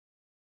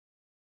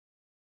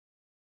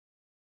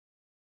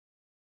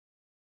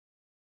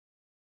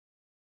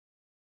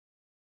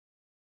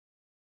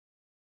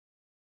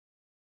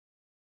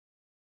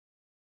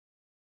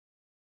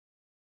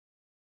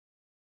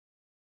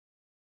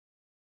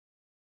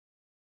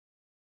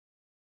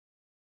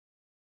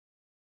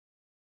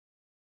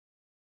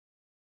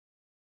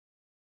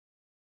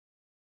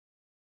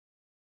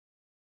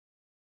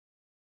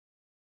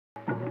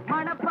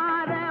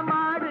மணப்பாறை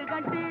மாடு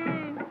கட்டி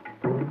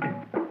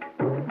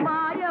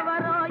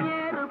மாயவரோ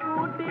ஏறு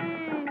பூட்டி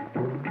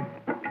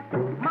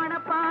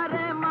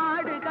மணப்பாறை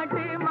மாடு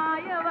கட்டி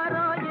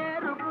மாயவரோ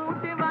ஏறு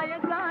பூட்டி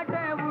வயக்காட்ட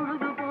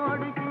உழுது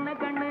போடு சின்ன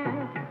கண்ணு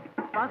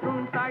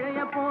பசும் தழைய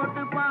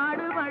போட்டு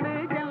பாடுபடு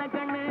செல்ல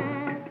கண்ணு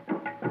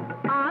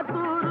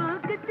ஆத்தூரு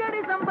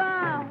கிச்சடி சம்பா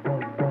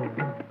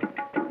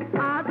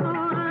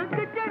ஆத்தூரு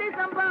கிச்சடி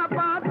சம்பா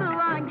பார்த்து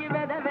வாங்கி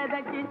வித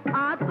விதைச்சி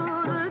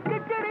ஆத்தூரு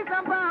கிச்சடி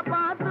சம்பா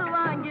பார்த்து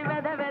வாங்கி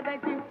வித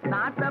விதைச்சி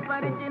நாட்டை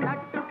பறிச்சு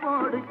நட்டு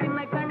போடு சின்ன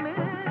கண்ணு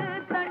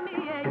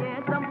தண்ணியை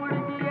ஏத்தம்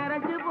புடிச்சு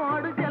இறச்சி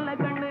போடு செல்ல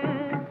கண்ணு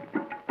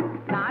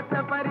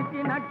நாட்டை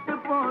பறிச்சு நட்டு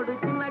போடு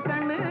சின்ன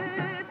கண்ணு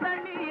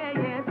தண்ணியை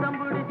ஏத்தம்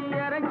புடிச்சு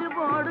இறச்சி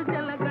போடு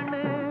செல்ல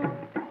கண்ணு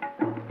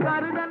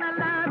கருத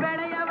நல்லா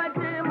விளைய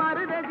வச்சு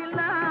மருத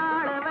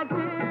சில்லாள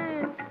வச்சு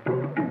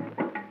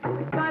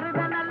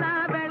கருத நல்லா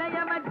விளைய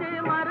வச்சு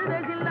மருத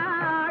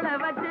சில்லாள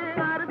வச்சு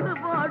அறுத்து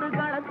போடு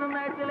களத்து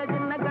மேட்டில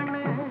சின்ன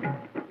கண்ணு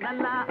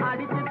நல்லா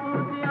அடிச்சு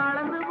தூக்கி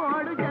அளந்து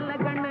போடு செல்ல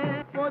கண்ணு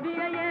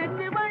பொதிய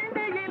ஏற்றி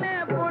வண்டியில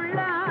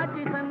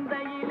பொள்ளாச்சி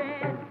சந்தையிலே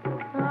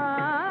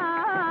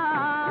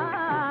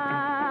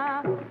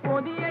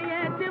பொதிய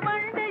ஏற்றி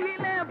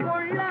வண்டியில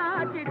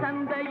பொள்ளாச்சி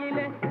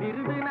சந்தையிலே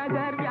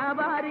விருதுநகர்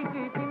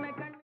வியாபாரிக்கு சின்ன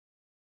கண்ணு.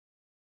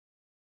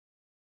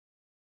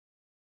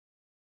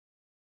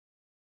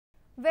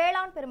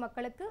 வேளாண்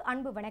பெருமக்களுக்கு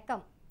அன்பு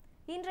வணக்கம்.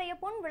 இன்றைய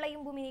பொன்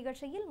விளையும் பூமி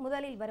நிகழ்ச்சியில்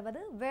முதலில் வருவது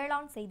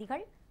வேளாண்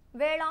செய்திகள்,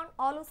 வேளாண்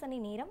ஆலோசனை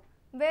நேரம்,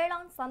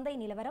 வேளாண் சந்தை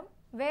நிலவரம்,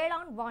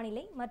 வேளாண்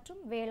வானிலை மற்றும்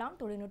வேளாண்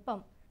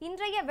தொழில்நுட்பம்.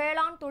 இன்றைய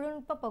வேளாண்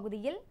தொழில்நுட்ப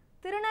பகுதியில்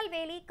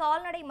திருநெல்வேலி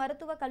கால்நடை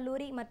மருத்துவக்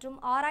கல்லூரி மற்றும்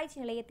ஆராய்ச்சி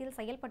நிலையத்தில்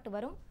செயல்பட்டு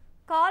வரும்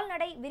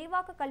கால்நடை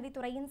விரிவாக்க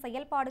கல்வித்துறையின்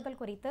செயல்பாடுகள்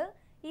குறித்து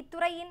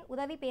இத்துறையின்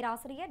உதவி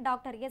பேராசிரியர்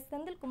டாக்டர் எஸ்.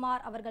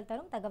 செந்தில்குமார் அவர்கள்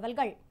தரும்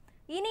தகவல்கள்.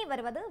 இனி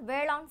வருவது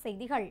வேளாண்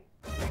செய்திகள்.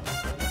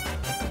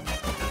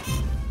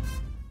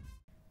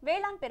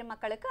 வேளாண்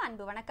பெருமக்களுக்கு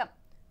அன்பு வணக்கம்.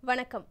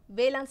 வணக்கம்.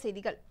 வேளாண்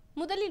செய்திகள்.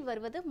 முதலில்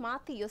வருவது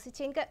மாத்தி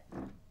யோசிச்சேங்க.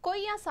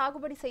 கொய்யா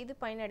சாகுபடி செய்து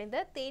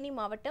பயனடைந்த தேனி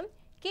மாவட்டம்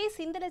கே.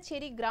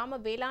 சிந்தலச்சேரி கிராம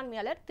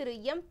வேளாண்மையாளர் திரு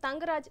எம்.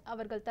 தங்கராஜ்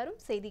அவர்கள்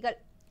தரும் செய்திகள்.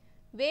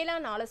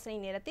 வேளாண் ஆலோசனை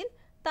நேரத்தில்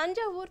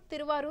தஞ்சாவூர்,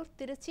 திருவாரூர்,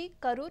 திருச்சி,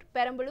 கரூர்,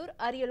 பெரம்பலூர்,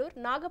 அரியலூர்,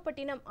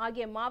 நாகப்பட்டினம்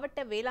ஆகிய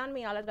மாவட்ட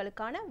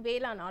வேளாண்மையாளர்களுக்கான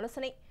வேளாண்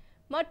ஆலோசனை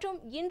மற்றும்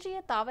இன்றைய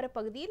தாவர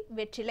பகுதியில்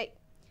வெற்றிலை.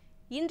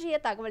 இன்றைய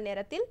தகவல்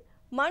நேரத்தில்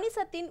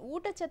மணிசத்தின்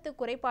ஊட்டச்சத்து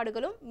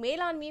குறைபாடுகளும்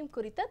மேலாண்மையும்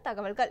குறித்த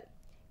தகவல்கள்.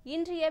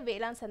 இன்றைய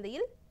வேளாண்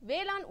சந்தையில்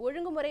வேளாண்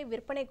ஒழுங்குமுறை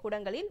விற்பனை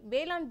கூடங்களில்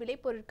வேளாண்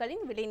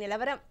விளைபொருட்களின் விலை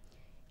நிலவரம்.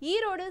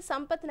 ஈரோடு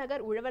சம்பத்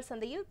நகர் உழவர்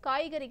சந்தையில்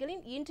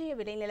காய்கறிகளின் இன்றைய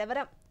விலை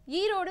நிலவரம்.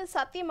 ஈரோடு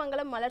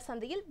சத்தியமங்கலம் மலர்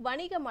சந்தையில்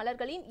வணிக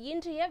மலர்களின்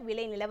இன்றைய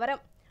விலை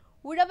நிலவரம்.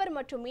 உழவர்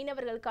மற்றும்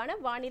மீனவர்களுக்கான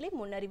வானிலை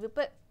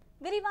முன்னறிவிப்பு.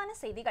 விரிவான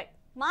செய்திகள்.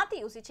 மாத்தி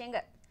யோசிச்சேங்க.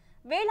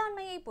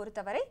 வேளாண்மையை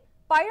பொறுத்தவரை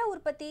பழ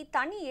உற்பத்தி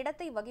தனி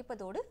இடத்தை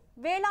வகிப்பதோடு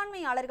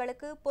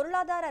வேளாண்மையாளர்களுக்கு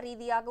பொருளாதார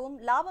ரீதியாகவும்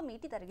லாபம்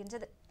ஈட்டி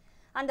தருகின்றது.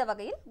 அந்த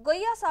வகையில்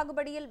கொய்யா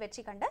சாகுபடியில்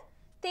வெற்றி கண்ட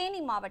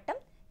தேனி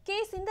மாவட்டம் கே.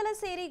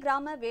 சிந்தலச்சேரி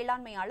கிராம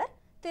வேளாண்மையாளர்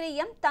திரு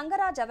எம்.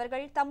 தங்கராஜ்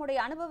அவர்கள் தம்முடைய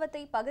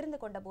அனுபவத்தை பகிர்ந்து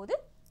கொண்ட போது,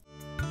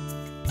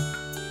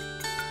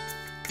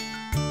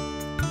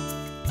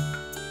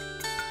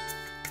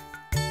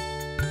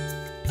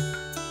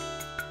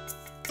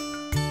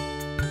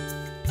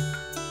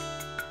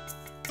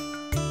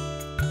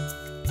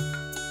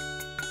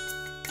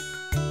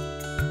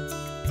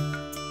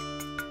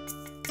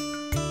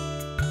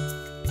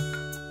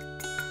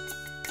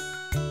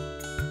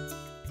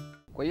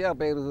 கொய்யா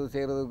பயிர்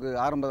செய்கிறதுக்கு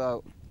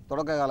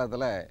தொடக்க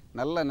காலத்தில்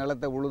நல்ல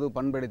நிலத்தை உழுது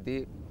பண்படுத்தி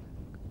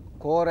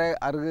கோரை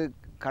அருகு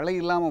களை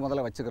இல்லாமல்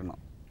முதல்ல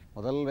வச்சுக்கணும்.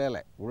 முதல்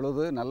வேலை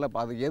உழுது நல்ல.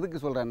 அது எதுக்கு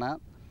சொல்கிறேன்னா,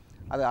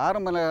 அது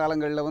ஆரம்ப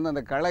காலங்களில் வந்து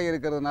அந்த களை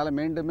இருக்கிறதுனால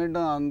மீண்டும்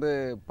மீண்டும் வந்து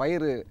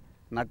பயிர்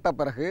நட்ட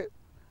பிறகு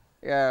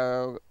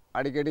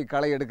அடிக்கடி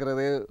களை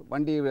எடுக்கிறது,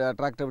 வண்டி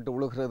டிராக்டர் விட்டு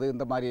உழுகிறது,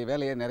 இந்த மாதிரி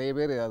வேலையை நிறைய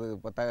பேர் அது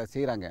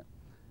செய்கிறாங்க.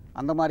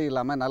 அந்த மாதிரி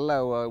இல்லாமல்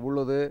நல்ல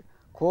உழுது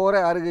கோரை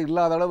அருகு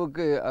இல்லாத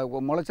அளவுக்கு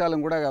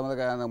முளைச்சாலும் கூட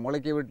அந்த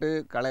முளைக்க விட்டு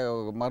களை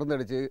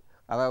மருந்தடித்து,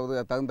 அதாவது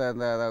தகுந்த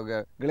அந்த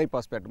கிளை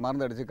பாஸ்பேட்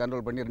மருந்தடித்து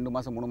கண்ட்ரோல் பண்ணி 2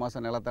 மாதம் 3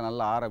 மாதம் நிலத்தை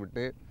நல்லா ஆற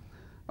விட்டு,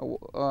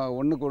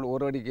 ஒன்றுக்கு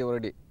ஒரு அடிக்கு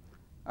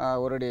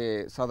ஒரு அடி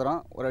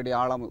சதுரம், ஒரு அடி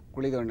ஆழம்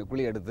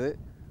குழி எடுத்து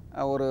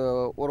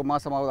ஒரு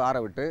மாதமாவது ஆற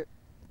விட்டு,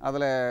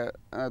 அதில்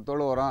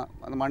தொழு உரம்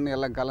அந்த மண்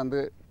எல்லாம்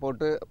கலந்து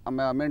போட்டு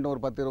மீண்டும்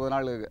ஒரு 10-20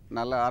 நாள்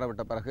நல்லா ஆற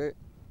விட்ட பிறகு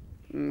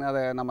அதை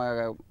நம்ம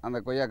அந்த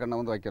கொய்யாக்கண்ணை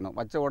வந்து வைக்கணும்.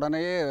 வச்ச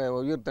உடனேயே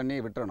உயிர் தண்ணி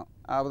விட்டுறணும்.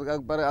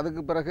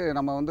 அதுக்கு பிறகு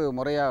நம்ம வந்து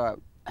முறையாக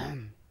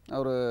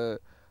ஒரு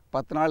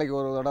 10 நாளைக்கு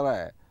ஒரு தடவை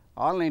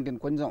ஆல்-19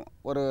 கொஞ்சம்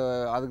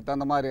அதுக்கு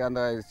தகுந்த மாதிரி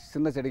அந்த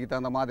சின்ன செடிக்கு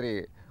தகுந்த மாதிரி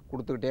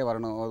கொடுத்துக்கிட்டே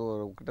வரணும்.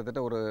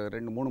 கிட்டத்தட்ட ஒரு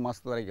 2-3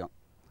 மாதத்து வரைக்கும்.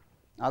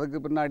 அதுக்கு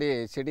பின்னாடி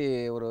செடி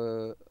ஒரு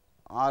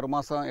 6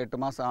 மாதம் 8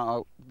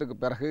 மாதத்துக்கு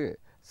பிறகு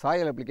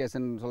சாயில்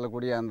அப்ளிகேஷன்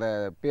சொல்லக்கூடிய அந்த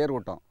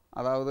பேரூட்டம்,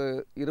 அதாவது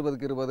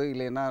 20க்கு 20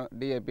 இல்லைன்னா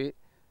டிஏபி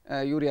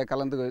யூரியா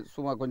கலந்து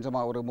சும்மா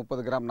கொஞ்சமாக ஒரு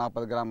 30 கிராம்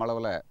 40 கிராம்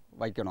அளவில்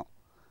வைக்கணும்.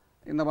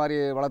 இந்த மாதிரி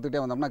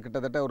வளர்த்துக்கிட்டே வந்தோம்னா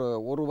கிட்டத்தட்ட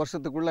ஒரு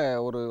வருஷத்துக்குள்ளே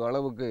ஒரு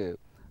அளவுக்கு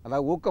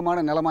அதாவது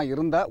ஊக்கமான நிலமாக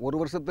இருந்தால் ஒரு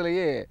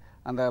வருஷத்துலேயே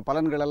அந்த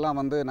பலன்கள் எல்லாம்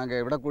வந்து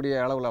நாங்கள் விடக்கூடிய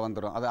அளவில்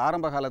வந்துடும். அது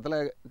ஆரம்ப காலத்தில்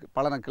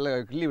பலனை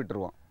கிள்ளி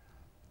விட்டுருவோம்.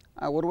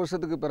 ஒரு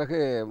வருஷத்துக்கு பிறகு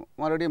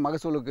மறுபடியும்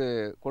மகசூலுக்கு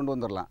கொண்டு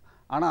வந்துடலாம்.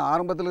 ஆனால்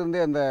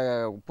ஆரம்பத்திலிருந்தே அந்த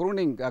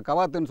ப்ரூனிங்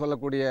கவாத்துன்னு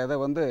சொல்லக்கூடிய இதை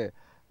வந்து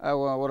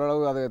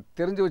ஓரளவு அதை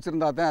தெரிஞ்சு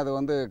வச்சுருந்தா தான் அதை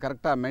வந்து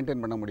கரெக்டாக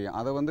மெயின்டைன் பண்ண முடியும்.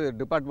 அதை வந்து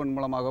டிபார்ட்மெண்ட்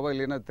மூலமாகவோ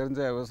இல்லைன்னா தெரிஞ்ச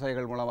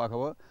விவசாயிகள்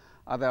மூலமாகவோ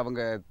அதை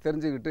அவங்க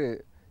தெரிஞ்சுக்கிட்டு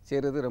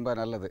செய்கிறது ரொம்ப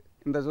நல்லது.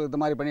 இந்த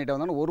மாதிரி பண்ணிட்டு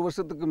வந்தோன்னா ஒரு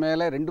வருஷத்துக்கு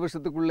மேலே 2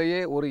 வருஷத்துக்குள்ளேயே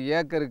ஒரு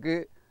ஏக்கருக்கு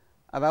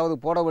அதாவது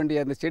போட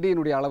வேண்டிய அந்த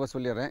செடியினுடைய அளவை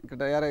சொல்லிடுறேன்.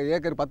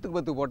 ஏக்கர் 10க்கு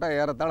 10 போட்டால்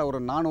ஏறத்தாழ ஒரு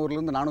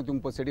 400லேருந்து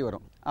 430 செடி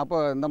வரும். அப்போ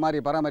இந்த மாதிரி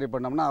பராமரிப்பு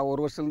பண்ணோம்னா ஒரு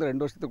வருஷத்துலேருந்து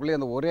 2 வருஷத்துக்குள்ளேயே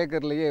அந்த ஒரு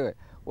ஏக்கர்லேயே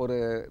ஒரு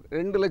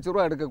 2 லட்ச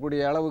ரூபா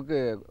எடுக்கக்கூடிய அளவுக்கு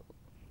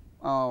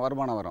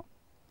வருமானம் வரும்.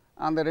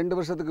 அந்த 2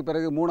 வருஷத்துக்கு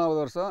பிறகு 3வது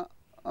வருஷம்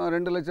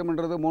 2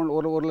 லட்சம்ன்றது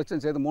 1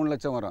 லட்சம் சேர்த்து 3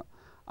 லட்சம் வரும்.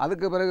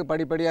 அதுக்கு பிறகு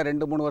படிப்படியாக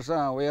 2-3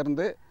 வருஷம்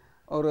உயர்ந்து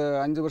ஒரு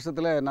 5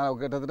 வருஷத்தில் நான்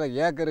கிட்டத்தட்ட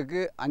ஏக்கருக்கு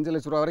 5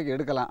 லட்ச ரூபா வரைக்கும்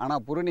எடுக்கலாம்.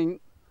 ஆனால் ப்ரூனிங்,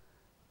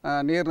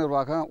 நீர்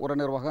நிர்வாகம், உர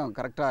நிர்வாகம்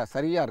கரெக்டாக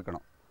சரியாக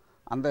இருக்கணும்.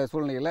 அந்த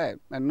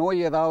சூழ்நிலையில்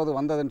நோய் ஏதாவது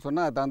வந்ததுன்னு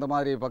சொன்னால் தகுந்த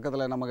மாதிரி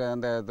பக்கத்தில் நமக்கு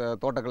அந்த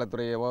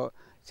தோட்டக்கலைத்துறையவோ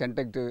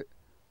சென்டெக்டு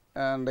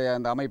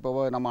அந்த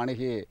அமைப்பவோ நம்ம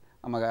அணுகி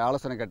நம்ம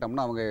ஆலோசனை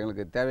கேட்டோம்னா அவங்க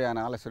எங்களுக்கு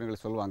தேவையான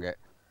ஆலோசனைகள் சொல்லுவாங்க.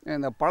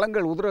 இந்த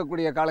பழங்கள்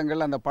உதிரக்கூடிய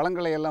காலங்களில் அந்த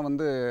பழங்களை எல்லாம்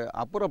வந்து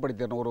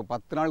அப்புறப்படுத்திடணும். ஒரு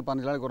 10 நாள்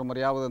 15 நாளுக்கு ஒரு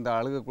முறையாவது அந்த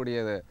அழுகக்கூடிய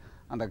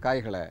அந்த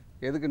காய்களை.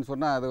 எதுக்குன்னு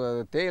சொன்னால் அது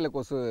தேயிலை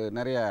கொசு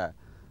நிறைய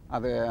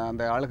அது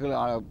அந்த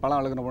பழம்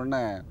அழுகின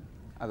உடனே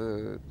அது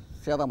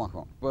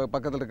சேதமாகும். இப்போ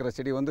பக்கத்தில் இருக்கிற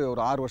செடி வந்து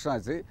ஒரு 6 வருஷம்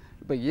ஆச்சு.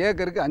 இப்போ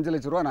ஏக்கருக்கு 5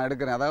 லட்ச ரூபா நான்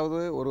எடுக்கிறேன். அதாவது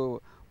ஒரு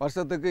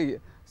வருஷத்துக்கு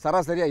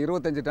சராசரியாக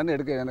 25 டன்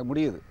எடுக்க எனக்கு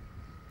முடியுது.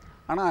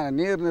 ஆனால்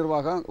நீர்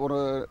நிர்வாகம்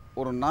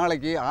ஒரு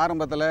நாளைக்கு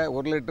ஆரம்பத்தில்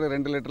 1 லிட்டர்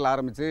 2 லிட்டரில்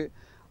ஆரம்பித்து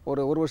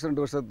ஒரு வருஷம்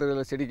 2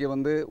 வருஷத்துல செடிக்கு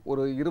வந்து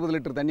ஒரு 20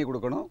 லிட்டர் தண்ணி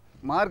கொடுக்கணும்.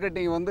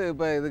 மார்க்கெட்டிங் வந்து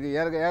இப்போ இதுக்கு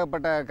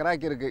ஏகப்பட்ட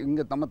கிராக்கி இருக்குது.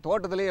 இங்கே நம்ம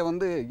தோட்டத்திலேயே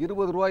வந்து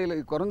 20 ரூபாயில்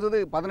குறைஞ்சது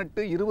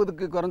 18,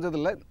 20க்கு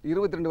குறைஞ்சதில்லை,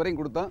 22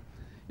 வரைக்கும் கொடுத்தோம்.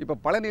 இப்போ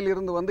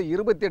பழனியிலிருந்து வந்து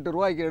 28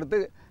 ரூபாய்க்கு எடுத்து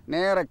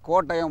நேராக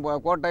கோட்டயம்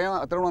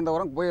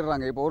திருவனந்தபுரம்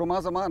போயிடுறாங்க. இப்போ ஒரு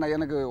மாதமாக நான்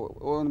எனக்கு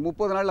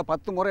 30 நாளில்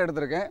 10 முறை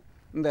எடுத்திருக்கேன்.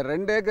 இந்த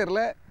 2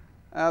 ஏக்கரில்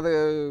அது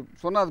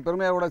சொன்னால் அது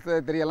பெருமையோட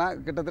தெரியலாம்.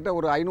 கிட்டத்தட்ட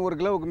ஒரு 500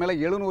 கிலோவுக்கு மேலே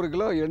 700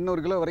 கிலோ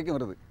 800 கிலோ வரைக்கும்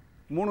வருது.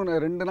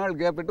 2 நாள்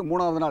கேப் விட்டு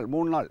 3வது நாள்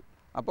 3 நாள்.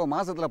 அப்போ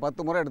மாதத்தில்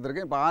 10 முறை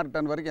எடுத்திருக்கேன். இப்போ 6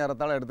 டன் வரைக்கும்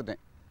ஏறத்தாழ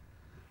எடுத்துட்டேன்.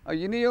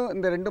 இனியும்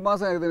இந்த 2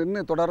 மாதம் இது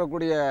இன்னும்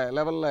தொடரக்கூடிய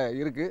லெவலில்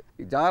இருக்குது.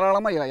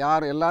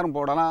 தாராளமாக எல்லாரும்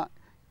போடலாம்,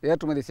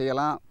 ஏற்றுமதி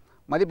செய்யலாம்,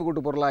 மதிப்பு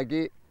கூட்டு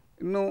பொருளாக்கி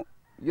இன்னும்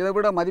இதை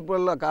விட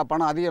மதிப்புள்ள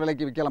பணம் அதிக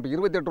விலைக்கு விற்கலாம். இப்போ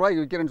 28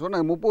 ரூபாய்க்கு விற்கிறேன்னு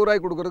சொன்னால் 30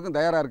 ரூபாய்க்கு கொடுக்குறதுக்கும்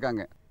தயாராக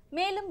இருக்காங்க.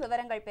 மேலும்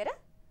விவரங்கள் பெற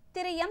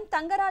திரு எம்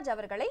தங்கராஜ்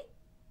அவர்களை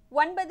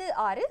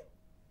 96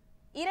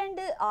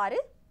 26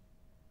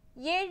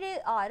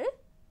 76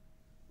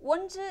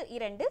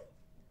 12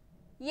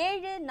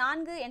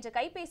 74 என்ற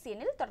கைபேசி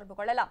எண்ணில் தொடர்பு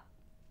கொள்ளலாம்.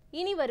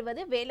 இனி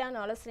வருவது வேளாண்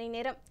ஆலோசனை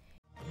நேரம்.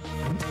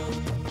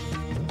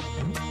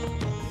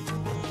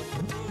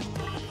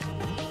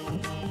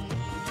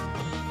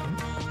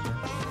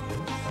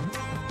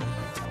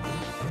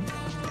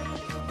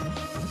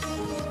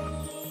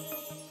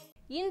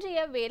 இன்றைய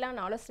வேளாண்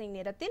ஆலோசனை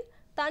நேரத்தில்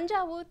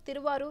தஞ்சாவூர்,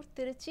 திருவாரூர்,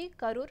 திருச்சி,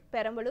 கரூர்,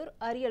 பெரம்பலூர்,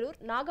 அரியலூர்,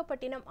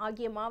 நாகப்பட்டினம்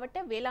ஆகிய மாவட்ட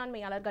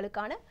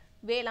வேளாண்மையாளர்களுக்கான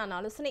வேளாண்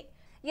ஆலோசனை.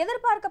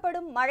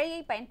 எதிர்பார்க்கப்படும் மழையை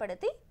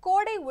பயன்படுத்தி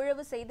கோடை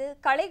உழவு செய்து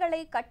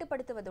களைகளை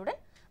கட்டுப்படுத்துவதுடன்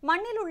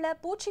மண்ணில் உள்ள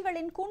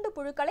பூச்சிகளின் கூண்டு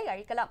புழுக்களை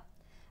அழிக்கலாம்.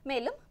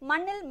 மேலும்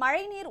மண்ணில்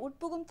மழைநீர்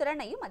உட்புகும்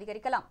திறனையும்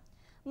அதிகரிக்கலாம்.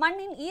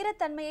 மண்ணின்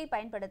ஈரத்தன்மையை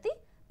பயன்படுத்தி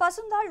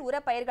பசுந்தாள் உர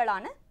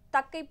பயிர்களான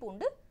தக்கை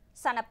பூண்டு,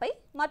 சணப்பை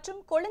மற்றும்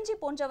கொளிஞ்சி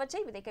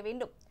போன்றவற்றை விதைக்க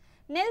வேண்டும்.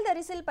 நெல்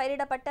தரிசில்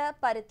பயிரிடப்பட்ட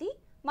பருத்தி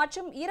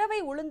மற்றும் இரவை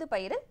உளுந்து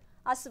பயிரில்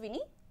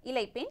அசுவினி,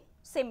 இலைப்பேன்,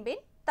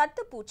 செம்பேன்,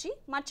 தத்துப்பூச்சி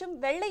மற்றும்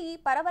வெள்ளையி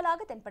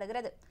பரவலாக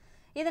தென்படுகிறது.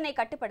 இதனை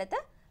கட்டுப்படுத்த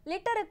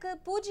லிட்டருக்கு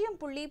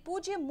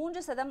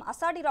 0.03%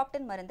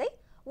 அசாடிராக்டின் மருந்தை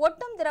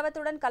ஒட்டும்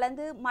திரவத்துடன்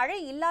கலந்து மழை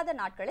இல்லாத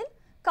நாட்களில்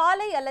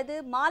காலை அல்லது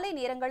மாலை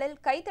நேரங்களில்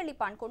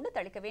கைத்தளிப்பான் கொண்டு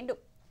தளிக்க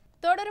வேண்டும்.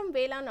 தொடரும்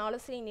வேளாண்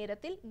ஆலோசனை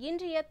நேரத்தில்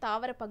இன்றைய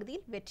தாவர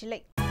பகுதியில் வெற்றிலை.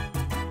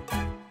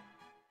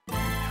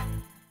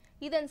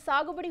 இதன்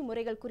சாகுபடி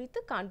முறைகள் குறித்து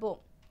காண்போம்.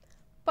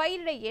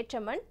 பயிரிட ஏற்ற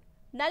மண்,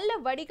 நல்ல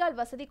வடிகால்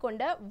வசதி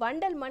கொண்ட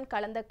வண்டல் மண்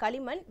கலந்த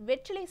களிமண்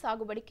வெற்றிலை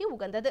சாகுபடிக்கு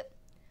உகந்தது.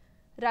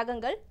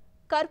 ரகங்கள்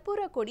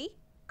கற்பூர கொடி,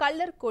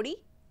 கள்ளர் கொடி,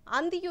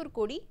 அந்தியூர்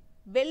கொடி,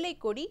 வெள்ளை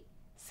கொடி,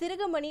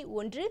 சிறுகமணி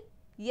 1,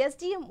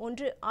 SDM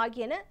 1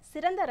 ஆகியன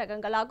சிறந்த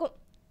ரகங்களாகும்.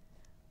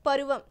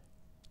 பருவம்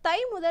தை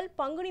முதல்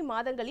பங்குனி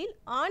மாதங்களில்,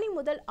 ஆனி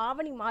முதல்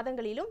ஆவணி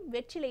மாதங்களிலும்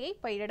வெற்றிலையை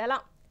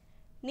பயிரிடலாம்.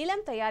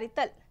 நிலம்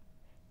தயாரித்தல்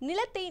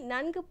நிலத்தை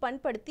நன்கு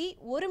பண்படுத்தி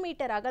 1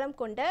 மீட்டர் அகலம்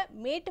கொண்ட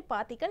மேட்டு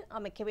பாத்திகள்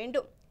அமைக்க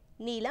வேண்டும்.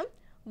 நீளம்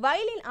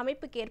வயலின்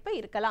அமைப்புக்கேற்ப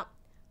இருக்கலாம்.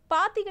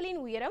 பாத்திகளின்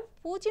உயரம்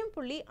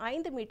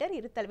 0.5 மீட்டர்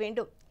இருத்தல்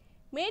வேண்டும்.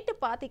 மேட்டு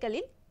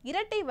பாத்திகளில்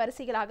இரட்டை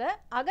வரிசைகளாக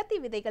அகத்தி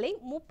விதைகளை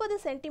 30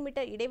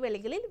 சென்டிமீட்டர்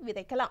இடைவெளிகளில்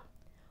விதைக்கலாம்.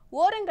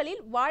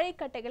 ஓரங்களில்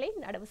வாழைக்கட்டைகளை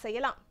நடவு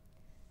செய்யலாம்.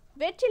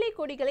 வெற்றிலை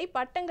கொடிகளை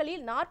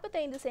பட்டங்களில்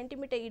 45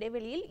 சென்டிமீட்டர்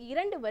இடைவெளியில்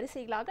 2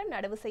 வரிசைகளாக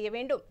நடவு செய்ய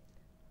வேண்டும்.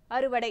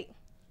 அறுவடை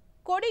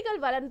கொடிகள்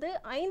வளர்ந்து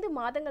 5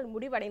 மாதங்கள்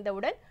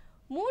முடிவடைந்தவுடன்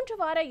 3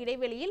 வார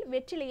இடைவெளியில்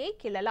வெற்றிலையை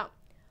கிள்ளலாம்.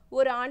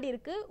 ஒரு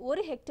ஆண்டிற்கு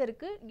 1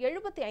 ஹெக்டருக்கு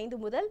 75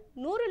 முதல்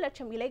 100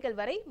 லட்சம் இலைகள்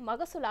வரை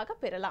மகசூலாக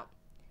பெறலாம்.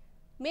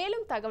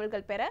 மேலும்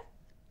தகவல்கள் பெற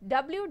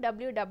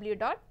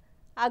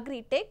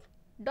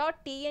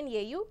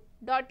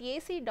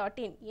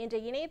www.agritech.tnau.ac.in என்ற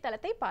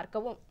இணையதளத்தை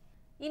பார்க்கவும்.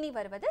 இனி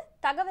வருவது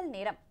தகவல்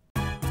நேரம்.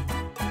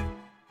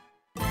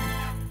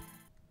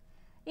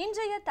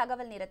 இன்றைய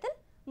தகவல் நேரத்தில்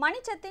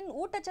மணிச்சத்தின்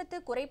ஊட்டச்சத்து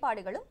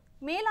குறைபாடுகளும்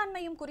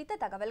மேலாண்மையும் குறித்த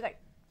தகவல்கள்.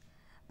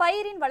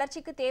 பயிரின்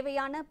வளர்ச்சிக்கு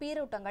தேவையான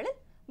பீரூட்டங்களில்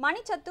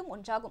மணிச்சத்தும்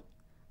ஒன்றாகும்.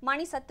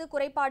 மணிச்சத்து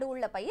குறைபாடு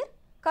உள்ள பயிர்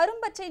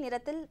கரும்பச்சை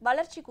நிறத்தில்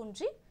வளர்ச்சி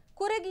குன்றி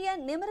குறுகிய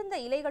நிமிர்ந்த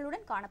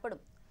இலைகளுடன்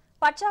காணப்படும்.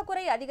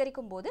 பற்றாக்குறை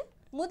அதிகரிக்கும் போது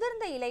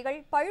முதிர்ந்த இலைகள்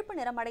பழுப்பு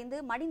நிறமடைந்து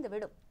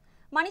மடிந்துவிடும்.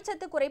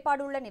 மணிச்சத்து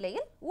குறைபாடு உள்ள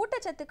நிலையில்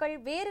ஊட்டச்சத்துக்கள்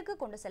வேருக்கு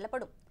கொண்டு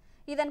செல்லப்படும்.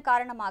 இதன்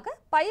காரணமாக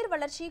பயிர்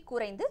வளர்ச்சி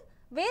குறைந்து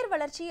வேர்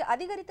வளர்ச்சி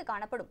அதிகரித்து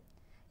காணப்படும்.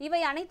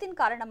 இவை அனைத்தின்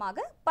காரணமாக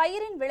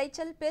பயிரின்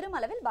விளைச்சல்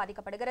பெருமளவில்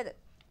பாதிக்கப்படுகிறது.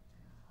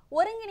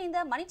 ஒருங்கிணைந்த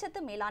மணிச்சத்து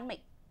மேலாண்மை.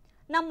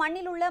 நம்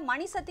மண்ணில் உள்ள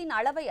மணிச்சத்தின்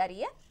அளவை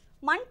அறிய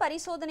மண்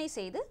பரிசோதனை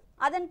செய்து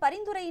அதன்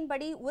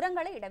பரிந்துரையின்படி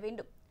உரங்களை இட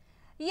வேண்டும்.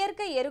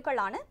 இயற்கை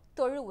எருக்களான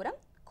தொழு உரம்,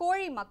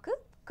 கோழி மக்கு,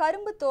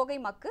 கரும்பு தோகை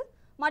மக்கு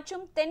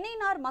மற்றும் தென்னை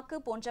நார் மக்கு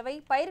போன்றவை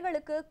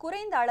பயிர்களுக்கு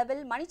குறைந்த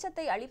அளவில்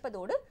மணிச்சத்தை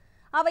அளிப்பதோடு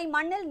அவை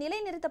மண்ணில்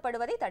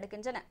நிலைநிறுத்தப்படுவதை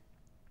தடுக்கின்றன.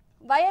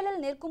 வயலில்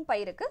நிற்கும்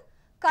பயிருக்கு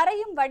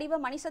கரையும் வடிவ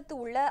மணிச்சத்து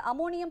உள்ள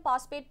அமோனியம்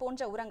பாஸ்பேட்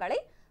போன்ற உரங்களை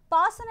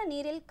பாசன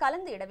நீரில்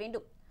கலந்து இட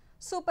வேண்டும்.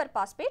 Super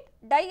phosphate,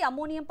 tie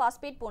ammonium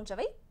phosphate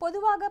போன்றவை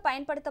பொதுவாக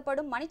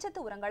பயன்படுத்தப்படும் மணிச்சத்து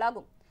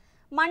உரங்களாகும்.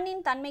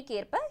 மண்ணின் தன்மைக்கு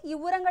ஏற்ப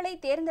இவ்வுரங்களை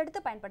தேர்ந்தெடுத்து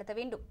பயன்படுத்த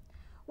வேண்டும்.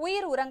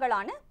 உயிர்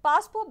உரங்களான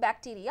பாஸ்போ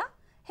பாக்டீரியா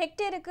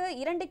ஹெக்டேருக்கு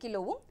 2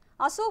 கிலோவும்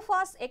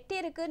அசோஃபாஸ்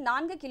ஹெக்டேருக்கு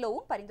 4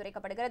 கிலோவும்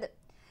பரிந்துரைக்கப்படுகிறது.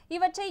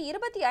 இவற்றை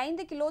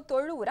 25 கிலோ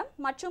தொழு உரம்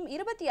மற்றும்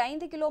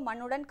 25 கிலோ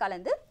மண்ணுடன்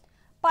கலந்து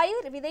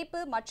பயிர் விதைப்பு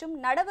மற்றும்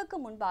நடவுக்கு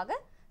முன்பாக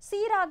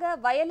சீராக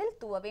வயலில்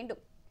தூவ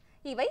வேண்டும்.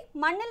 இவை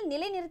மண்ணில்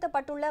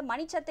நிலைநிறுத்தப்பட்டுள்ள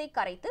மணிச்சத்தை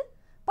கரைத்து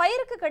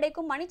பயிருக்கு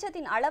கிடைக்கும்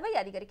மணிச்சத்தின் அளவை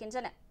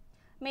அதிகரிக்கின்றன.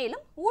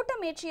 மேலும்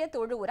ஊட்டமேற்றிய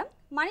தொழு உரம்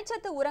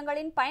மணிச்சத்து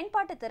உரங்களின்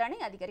பயன்பாட்டு திறனை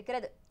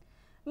அதிகரிக்கிறது.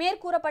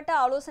 மேற்கூறப்பட்ட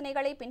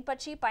ஆலோசனைகளை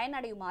பின்பற்றி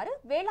பயனடையுமாறு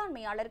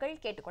வேளாண்மையாளர்கள்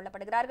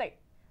கேட்டுக்கொள்ளப்படுகிறார்கள்.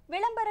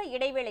 விளம்பர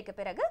இடைவேளைக்கு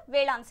பிறகு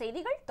வேளாண்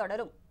செய்திகள்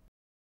தொடரும்.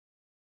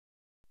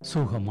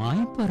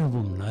 சுகமாய்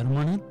பரவும்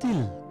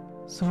நறுமணத்தில்,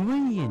 சுவை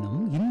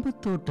எனும்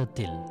இன்பத்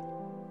தோட்டத்தில்,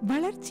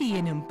 வளர்ச்சி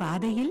எனும்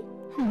பாதையில்,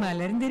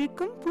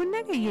 மலர்ந்திருக்கும்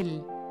புன்னகையில்,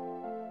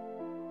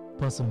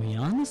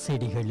 பசுமையான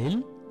செடிகளில்,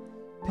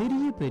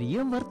 பெரிய பெரிய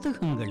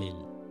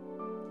வர்த்தகங்களில்,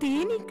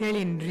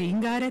 தேனீக்களின்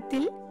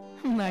ரீங்காரத்தில்,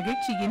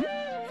 மகிழ்ச்சியின்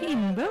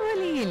இன்ப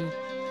ஒலியில்.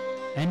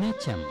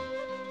 NHM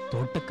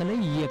தோட்டக்கலை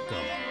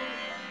இயக்கம்.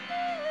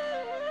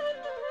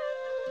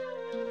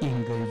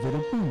 எங்கள்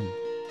விருப்பம்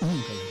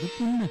உங்களது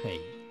புன்னகை.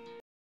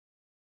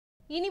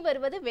 இனி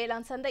வருவது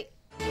வேளாண் சந்தை.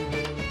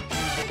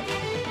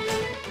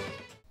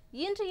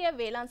 இன்றைய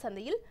வேளாண்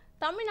சந்தையில்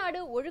தமிழ்நாடு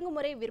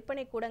ஒழுங்குமுறை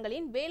விற்பனை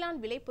கூடங்களின் வேளாண்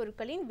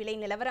விளைபொருட்களின் விலை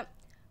நிலவரம்.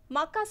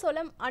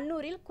 மக்காசோளம்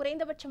அன்னூரில்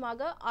குறைந்தபட்சமாக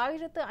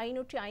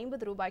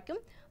 1550 ரூபாய்க்கும்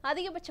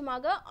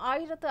அதிகபட்சமாக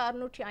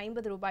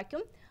 1650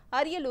 ரூபாய்க்கும்,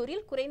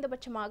 அரியலூரில்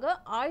குறைந்தபட்சமாக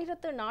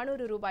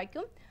 1400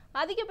 ரூபாய்க்கும்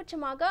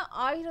அதிகபட்சமாக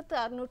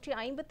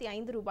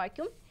 1655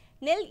 ரூபாய்க்கும்,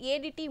 நெல்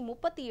ஏடிடி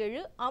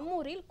 37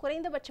 அம்மூரில்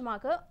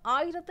குறைந்தபட்சமாக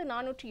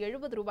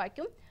 1470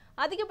 ரூபாய்க்கும்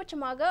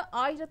அதிகபட்சமாக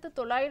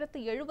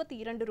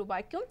 1972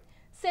 ரூபாய்க்கும்,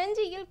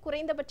 செஞ்சியில்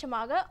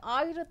குறைந்தபட்சமாக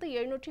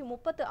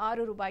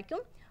 1736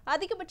 ரூபாய்க்கும்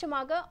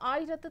அதிகபட்சமாக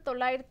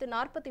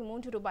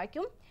 1943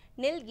 ரூபாய்க்கும்,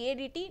 நெல்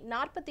ஏடிடி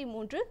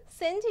 43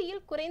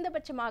 செஞ்சியில்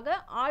குறைந்தபட்சமாக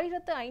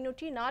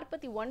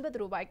 1549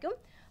 ரூபாய்க்கும்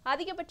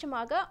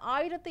அதிகபட்சமாக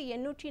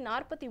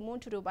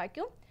 1843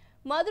 ரூபாய்க்கும்,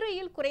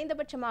 மதுரையில்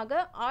குறைந்தபட்சமாக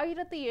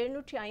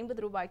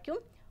 1750 ரூபாய்க்கும்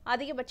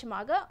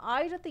அதிகபட்சமாக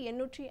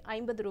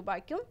 1850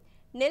 ரூபாய்க்கும்,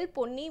 நெல்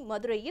பொன்னி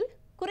மதுரையில்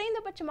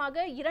குறைந்தபட்சமாக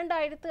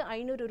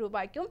 2500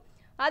 ரூபாய்க்கும்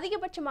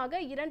அதிகபட்சமாக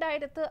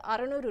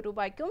 2600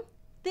 ரூபாய்க்கும்,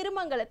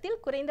 திருமங்கலத்தில்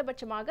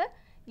குறைந்தபட்சமாக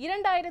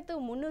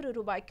 2300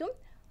 ரூபாய்க்கும்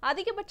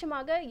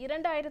அதிகபட்சமாக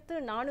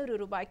 2400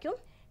 ரூபாய்க்கும்,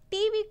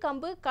 டிவி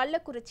கம்பு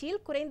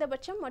கள்ளக்குறிச்சியில்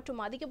குறைந்தபட்சம் மற்றும்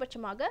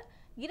அதிகபட்சமாக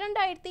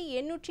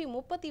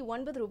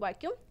 2839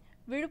 ரூபாய்க்கும்,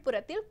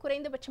 விழுப்புரத்தில்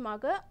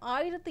குறைந்தபட்சமாக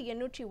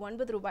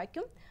 1809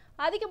 ரூபாய்க்கும்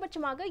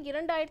அதிகபட்சமாக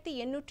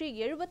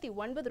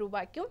 2879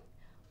 ரூபாய்க்கும்,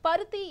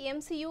 பருத்தி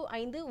MCU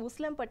 5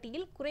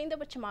 உஸ்லம்பட்டியில்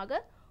குறைந்தபட்சமாக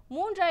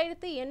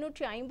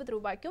 3850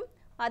 ரூபாய்க்கும்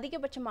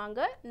அதிகபட்சமாக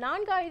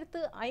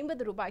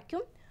 4050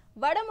 ரூபாய்க்கும்,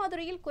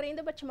 வடமதுரையில்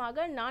குறைந்தபட்சமாக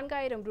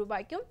 4000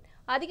 ரூபாய்க்கும்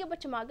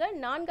அதிகபட்சமாக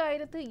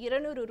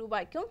 4200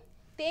 ரூபாய்க்கும்,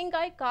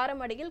 தேங்காய்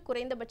காரமடையில்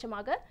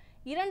குறைந்தபட்சமாக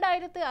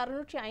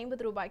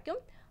 2650 ரூபாய்க்கும்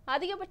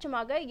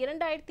அதிகபட்சமாக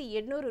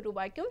 2800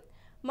 ரூபாய்க்கும்,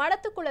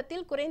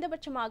 மடத்துக்குளத்தில்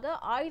குறைந்தபட்சமாக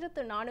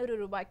 1400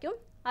 ரூபாய்க்கும்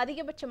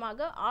அதிகபட்சமாக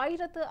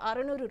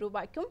 1600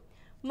 ரூபாய்க்கும்,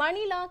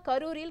 மணிலா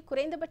கரூரில்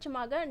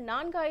குறைந்தபட்சமாக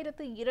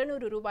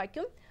 4200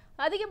 ரூபாய்க்கும்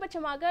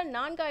அதிகபட்சமாக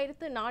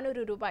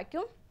 4400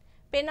 ரூபாய்க்கும்,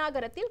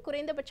 பெண்ணாகரத்தில்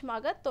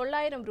குறைந்தபட்சமாக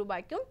 900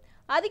 ரூபாய்க்கும்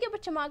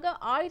அதிகபட்சமாக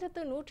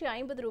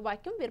 1150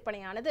 ரூபாய்க்கும்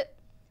விற்பனையானது.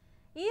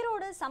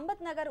 ஈரோடு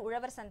சம்பத் நகர்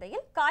உழவர்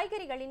சந்தையில்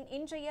காய்கறிகளின்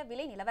இன்றைய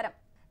விலை நிலவரம்.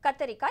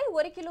 கத்தரிக்காய்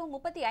 1 கிலோ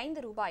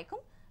 35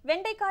 ரூபாய்க்கும்,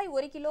 வெண்டைக்காய்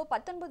 1 கிலோ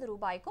 19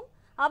 ரூபாய்க்கும்,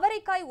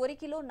 அவரைக்காய் 1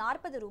 கிலோ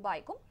 40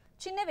 ரூபாய்க்கும்,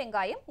 சின்ன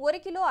வெங்காயம்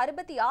 1 கிலோ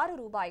 66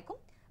 ரூபாய்க்கும்,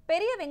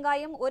 பெரிய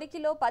வெங்காயம் 1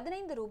 கிலோ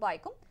 15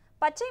 ரூபாய்க்கும்,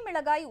 பச்சை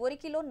மிளகாய் 1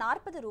 கிலோ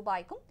 40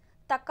 ரூபாய்க்கும்,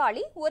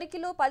 தக்காளி 1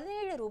 கிலோ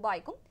 17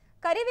 ரூபாய்க்கும்,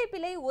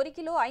 கறிவேப்பிலை 1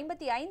 கிலோ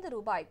 55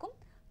 ரூபாய்க்கும்,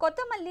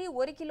 கொத்தமல்லி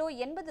 1 கிலோ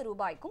 80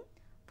 ரூபாய்க்கும்,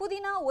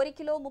 புதினா 1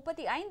 கிலோ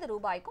 35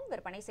 ரூபாய்க்கும்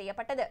விற்பனை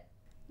செய்யப்பட்டது.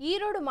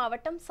 ஈரோடு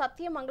மாவட்டம்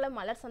சத்தியமங்கலம்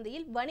மலர்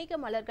சந்தையில் வணிக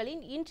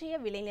மலர்களின் இன்றைய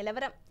விலை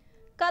நிலவரம்.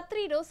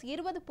 கத்ரி ரோஸ்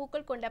 20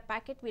 பூக்கள் கொண்ட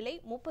பாக்கெட் விலை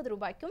 30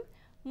 ரூபாய்க்கும்,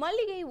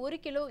 மல்லிகை 1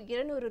 கிலோ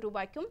 200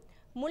 ரூபாய்க்கும்,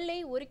 முல்லை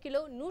 1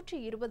 கிலோ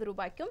 120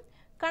 ரூபாய்க்கும்,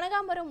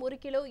 கனகாம்பரம் 1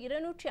 கிலோ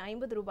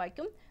 250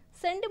 ரூபாய்க்கும்,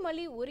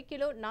 செண்டுமல்லி 1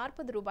 கிலோ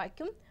 40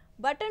 ரூபாய்க்கும்,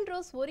 பட்டன்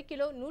ரோஸ் 1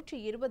 கிலோ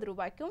 120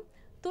 ரூபாய்க்கும்,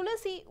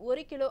 துளசி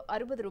 1 கிலோ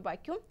 60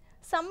 ரூபாய்க்கும்,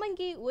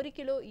 சம்மங்கி 1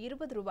 கிலோ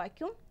 20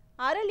 ரூபாய்க்கும்,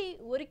 அரளி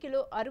 1 கிலோ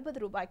 60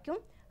 ரூபாய்க்கும்,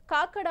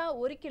 காக்கடா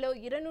 1 கிலோ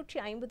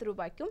 250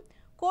 ரூபாய்க்கும்,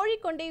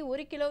 கோழிக்கொண்டை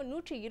 1 கிலோ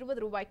 120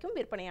 ரூபாய்க்கும்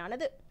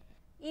விற்பனையானது.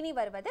 இனி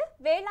வருவது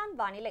வேளாண்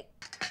வானிலை.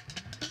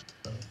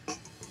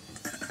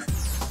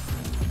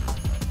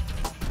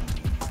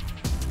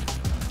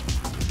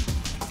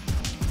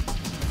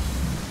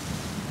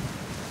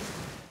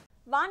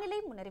 வானிலை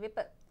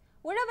முன்னறிவிப்பு.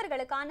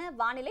 உழவர்களுக்கான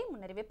வானிலை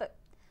முன்னறிவிப்பு.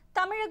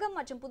 தமிழகம்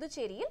மற்றும்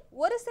புதுச்சேரியில்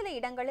ஒரு சில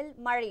இடங்களில்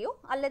மழையோ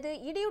அல்லது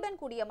இடியுடன்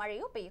கூடிய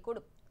மழையோ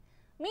பெய்யக்கூடும்.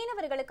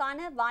 மீனவர்களுக்கான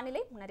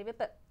வானிலை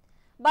முன்னறிவிப்பு.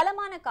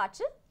 பலமான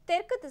காற்று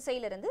தெற்கு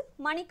திசையிலிருந்து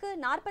மணிக்கு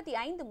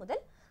 45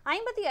 முதல்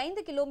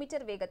 55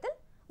 கிலோமீட்டர் வேகத்தில்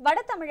வட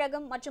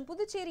தமிழகம் மற்றும்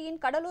புதுச்சேரியின்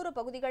கடலோர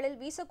பகுதிகளில்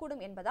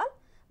வீசக்கூடும் என்பதால்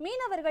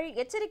மீனவர்கள்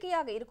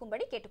எச்சரிக்கையாக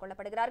இருக்கும்படி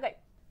கேட்டுக்கொள்ளப்படுகிறார்கள்.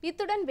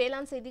 இத்துடன்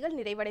வேளாண் செய்திகள்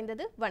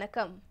நிறைவடைந்தது.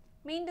 வணக்கம்.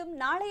 மீண்டும்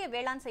நாளைய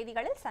வேளாண்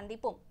செய்திகளில்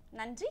சந்திப்போம்.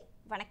 நன்றி,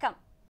 வணக்கம்.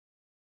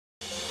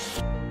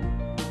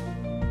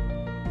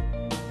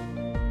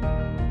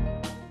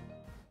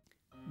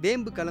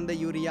 வேம்பு கலந்த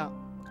யூரியா.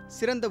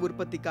 சிறந்த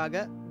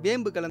உற்பத்திக்காக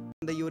வேம்பு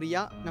கலந்த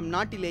யூரியா நம்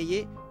நாட்டிலேயே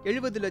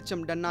 70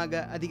 லட்சம்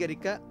டன்னாக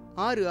அதிகரிக்க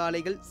 6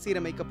 ஆலைகள்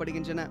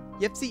சீரமைக்கப்படுகின்றன.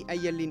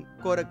 FCIL-இன்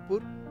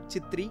கோரக்பூர்,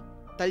 சித்ரி,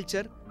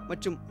 தல்ச்சர்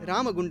மற்றும்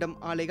ராமகுண்டம்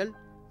ஆலைகள்,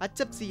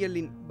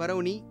 HFCL-இன்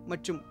பரௌனி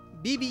மற்றும்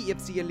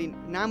BVFCL-இன்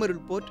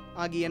நாமருல் போர்ட்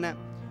ஆகியன.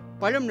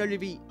 பழம்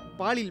நழுவி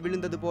பாலில்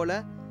விழுந்தது போல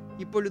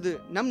இப்பொழுது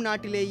நம்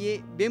நாட்டிலேயே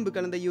வேம்பு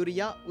கலந்த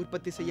யூரியா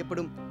உற்பத்தி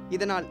செய்யப்படும்.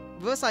 இதனால்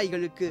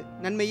விவசாயிகளுக்கு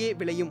நன்மையே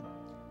விளையும்.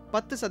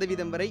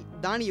 10% வரை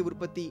தானிய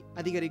உற்பத்தி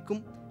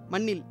அதிகரிக்கும்.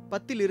 மண்ணில்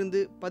 10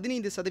 to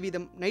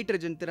 15%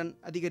 நைட்ரஜன் திறன்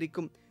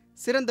அதிகரிக்கும்.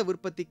 சிறந்த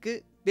உற்பத்திக்கு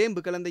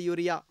வேம்பு கலந்த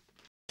யூரியா.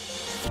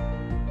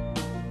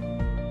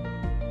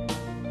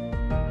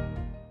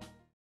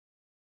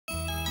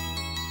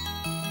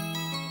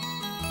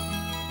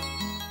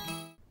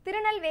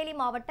 திருநெல்வேலி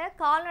மாவட்ட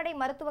கால்நடை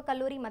மருத்துவக்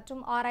கல்லூரி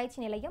மற்றும் ஆராய்ச்சி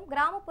நிலையம்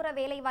கிராமப்புற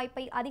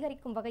வேலைவாய்ப்பை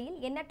அதிகரிக்கும் வகையில்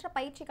எண்ணற்ற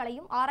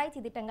பயிற்சிகளையும்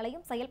ஆராய்ச்சி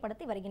திட்டங்களையும்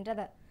செயல்படுத்தி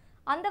வருகின்றது.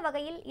 அந்த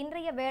வகையில்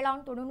இன்றைய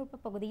வேளாண் தொழில்நுட்ப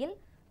பகுதியில்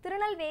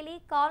திருநெல்வேலி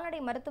கால்நடை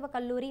மருத்துவக்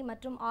கல்லூரி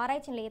மற்றும்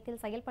ஆராய்ச்சி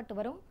நிலையத்தில் செயல்பட்டு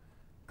வரும்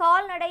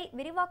கால்நடை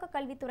விரிவாக்க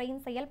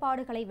கல்வித்துறையின்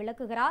செயல்பாடுகளை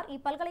விளக்குகிறார்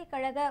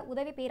இப்பல்கலைக்கழக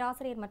உதவி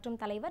பேராசிரியர் மற்றும்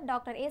தலைவர்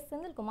டாக்டர் எஸ்.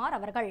 செந்தில்குமார்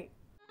அவர்கள்.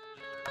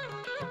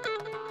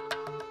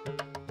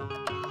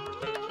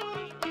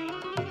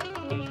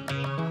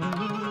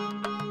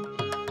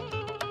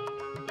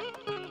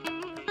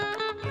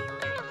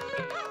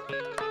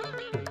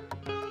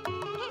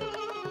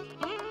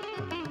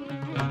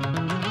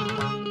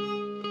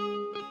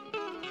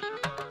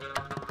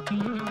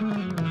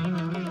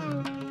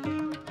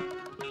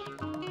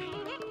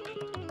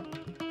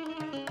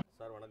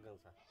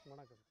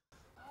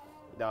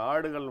 இந்த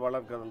ஆடுகள்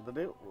வளர்க்கறது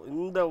வந்துட்டு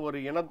இந்த ஒரு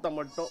இனத்தை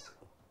மட்டும்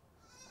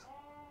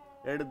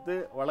எடுத்து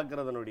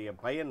வளர்க்குறதனுடைய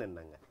பயன்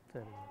என்னங்க?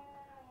 சரிங்க,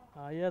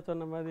 ஐயா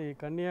சொன்ன மாதிரி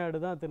கன்னியாடு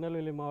தான்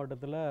திருநெல்வேலி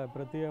மாவட்டத்தில்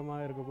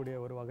பிரத்யேகமாக இருக்கக்கூடிய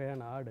ஒரு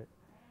வகையான ஆடு.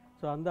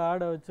 ஸோ அந்த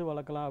ஆடை வச்சு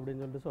வளர்க்கலாம்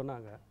அப்படின்னு சொல்லிட்டு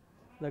சொன்னாங்க.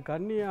 இந்த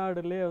கன்னி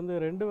ஆடுலேயே வந்து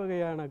 2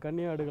 வகையான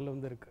கன்னி ஆடுகள்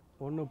வந்து இருக்குது.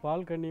 ஒன்று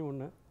பால் கன்னி,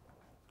 ஒன்று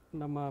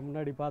நம்ம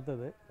முன்னாடி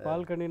பார்த்தது.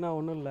 பால் கன்னினா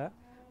ஒன்றும் இல்லை,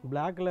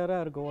 பிளாக்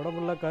கலராக இருக்கும்,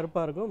 உடம்புலாம்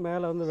கருப்பாக இருக்கும்,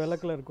 மேலே வந்து வெள்ளை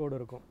கலர் கோடு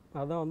இருக்கும்,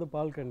 அதுதான் வந்து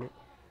பால் கன்னி.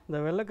 இந்த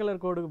வெள்ளை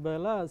கலர் கோடுக்கு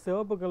பதிலாக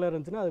சிவப்பு கலர்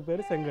இருந்துச்சுன்னா அது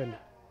பேர் செங்கண்ணி.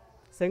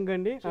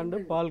 செங்கண்ணி அண்டு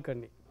பால்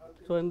கன்னி.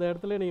 ஸோ இந்த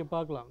இடத்துல நீங்கள்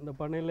பார்க்கலாம், இந்த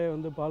பண்ணையிலே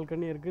வந்து பால்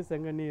கன்னி இருக்குது,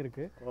 செங்கண்ணி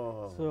இருக்குது.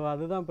 ஸோ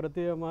அதுதான்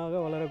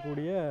பிரத்யேகமாக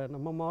வளரக்கூடிய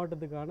நம்ம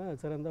மாவட்டத்துக்கான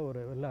சிறந்த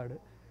ஒரு வெள்ளாடு.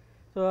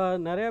 ஸோ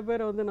நிறைய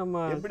பேர் வந்து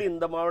நம்ம எப்படி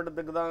இந்த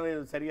மாவட்டத்துக்கு தான்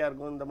சரியாக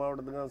இருக்கும், இந்த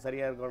மாவட்டத்துக்கு தான்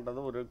சரியாக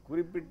இருக்கும்ன்றது ஒரு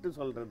குறிப்பிட்டு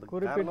சொல்கிறது.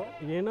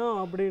 குறிப்பிட்டு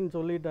இனம் அப்படின்னு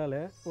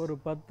சொல்லிட்டாலே ஒரு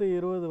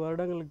 10-20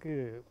 வருடங்களுக்கு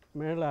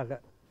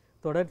மேலாக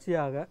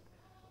தொடர்ச்சியாக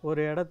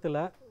ஒரு இடத்துல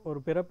ஒரு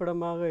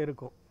பிறப்பிடமாக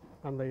இருக்கும்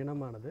அந்த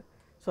இனமானது.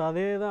 ஸோ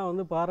அதே தான்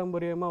வந்து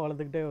பாரம்பரியமாக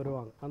வளர்த்துக்கிட்டே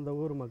வருவாங்க அந்த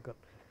ஊர் மக்கள்.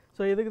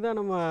 ஸோ இதுக்கு தான்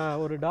நம்ம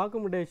ஒரு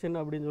டாக்குமெண்டேஷன்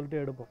அப்படின்னு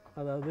சொல்லிட்டு எடுப்போம்.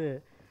 அதாவது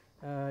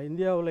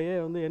இந்தியாவிலேயே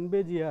வந்து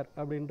NBGR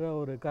அப்படின்ற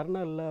ஒரு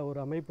கர்னலில் ஒரு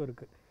அமைப்பு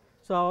இருக்குது.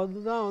 ஸோ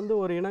அதுதான் வந்து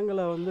ஒரு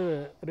இனங்களை வந்து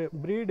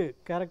ப்ரீடு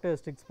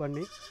கேரக்டரிஸ்டிக்ஸ்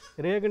பண்ணி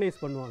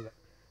ரேகனைஸ் பண்ணுவாங்க.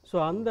 ஸோ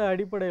அந்த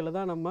அடிப்படையில்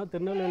தான் நம்ம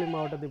திருநெல்வேலி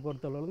மாவட்டத்தை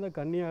பொறுத்தளவில் இந்த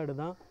கன்னியாடு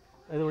தான்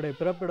இதோடைய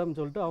பிறப்பிடம்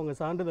சொல்லிட்டு அவங்க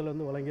சான்றிதழ்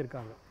வந்து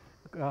வழங்கியிருக்காங்க.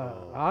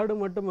 ஆடு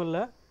மட்டும்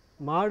இல்லை,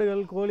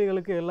 மாடுகள்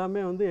கோழிகளுக்கு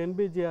எல்லாமே வந்து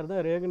NBGR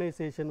தான்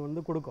ரெகனைசேஷன்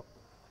வந்து கொடுக்கும்.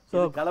 ஸோ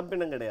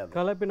கலப்பினம் கிடையாது,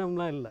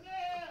 கலப்பினம்லாம் இல்லை.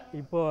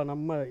 இப்போது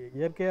நம்ம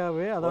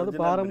இயற்கையாகவே அதாவது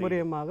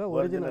பாரம்பரியமாக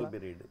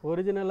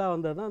ஒரிஜினலாக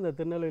வந்தது தான் அந்த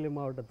திருநெல்வேலி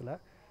மாவட்டத்தில்.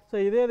 ஸோ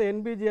இதே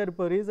NBGR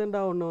இப்போ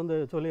ரீசெண்டாக ஒன்று வந்து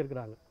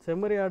சொல்லியிருக்கிறாங்க.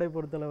 செம்மறி ஆடை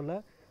பொறுத்தளவில்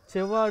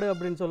செவ்வாடு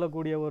அப்படின்னு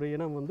சொல்லக்கூடிய ஒரு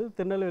இனம் வந்து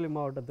திருநெல்வேலி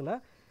மாவட்டத்தில்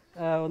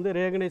வந்து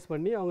ரெகனைஸ்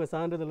பண்ணி அவங்க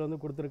சான்றிதழ் வந்து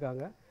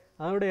கொடுத்துருக்காங்க.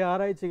 அதனுடைய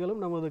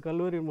ஆராய்ச்சிகளும் நமது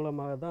கல்லூரி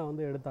மூலமாக தான்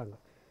வந்து எடுத்தாங்க.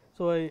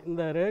 ஸோ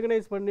இந்த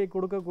ரெகனைஸ் பண்ணி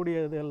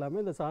கொடுக்கக்கூடியது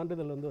எல்லாமே இந்த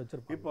சான்றிதழ் வந்து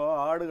வச்சுருப்போம். இப்போ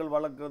ஆடுகள்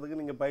வளர்க்குறதுக்கு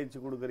நீங்கள் பயிற்சி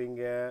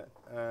கொடுக்குறீங்க,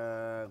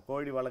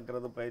 கோழி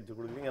வளர்க்குறது பயிற்சி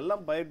கொடுக்குறீங்க,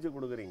 எல்லாம் பயிற்சி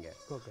கொடுக்குறீங்க.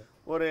 ஓகே,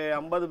 ஒரு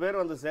 50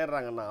 பேர் வந்து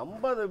சேர்றாங்கன்னா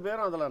 50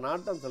 பேரும் அதில்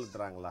நாட்டம்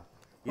செலுத்துகிறாங்களா?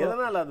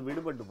 எதனால் அது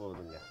விடுபட்டு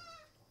போகுதுங்க?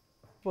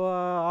 இப்போ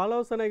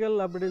ஆலோசனைகள்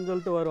அப்படின்னு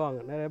சொல்லிட்டு வருவாங்க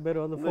நிறைய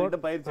பேர் வந்து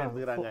பயிற்சி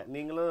எடுத்துக்கிறாங்க,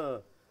 நீங்களும்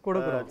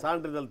கொடுக்குறோம்,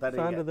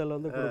 சான்றிதழ்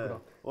வந்து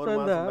கொடுக்குறோம். ஸோ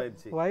இந்த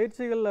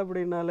பயிற்சிகள்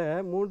அப்படின்னாலே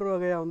 3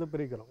 வகையாக வந்து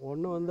பிரிக்கிறோம்.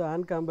 ஒன்று வந்து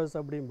ஆன் கேம்பஸ்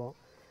அப்படிம்போம்,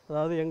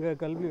 அதாவது எங்கள்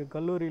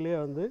கல்லூரியிலே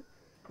வந்து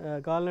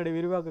கால்நடை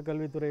விரிவாக்க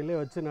கல்வித்துறையிலே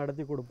வச்சு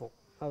நடத்தி கொடுப்போம்,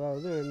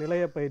 அதாவது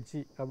நிலைய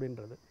பயிற்சி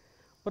அப்படின்றது.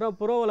 அப்புறம்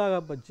புற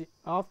உலக பயிற்சி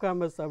ஆஃப்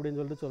கேம்பஸ் அப்படின்னு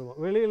சொல்லிட்டு சொல்லுவோம்.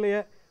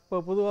 வெளியிலேயே இப்போ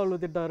புதுவாழ்வு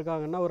திட்டம்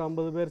இருக்காங்கன்னா ஒரு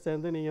 50 பேர்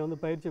சேர்ந்து நீங்கள் வந்து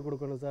பயிற்சி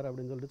கொடுக்கணும் சார்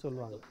அப்படின்னு சொல்லிட்டு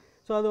சொல்லுவாங்க.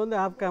 ஸோ அது வந்து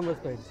ஆஃப்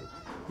கேம்பஸ் பயிற்சி.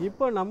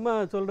 இப்போ நம்ம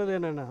சொல்கிறது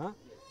என்னென்னா,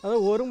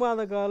 அதாவது 1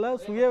 மாத கால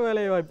சுய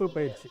வேலைவாய்ப்பு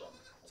பயிற்சி.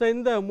 ஸோ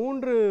இந்த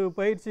 3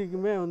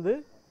 பயிற்சிக்குமே வந்து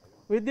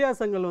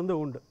வித்தியாசங்கள் வந்து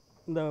உண்டு.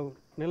 இந்த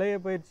நிலைய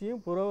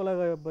பயிற்சியும் புற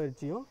உலக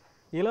பயிற்சியும்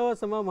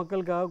இலவசமாக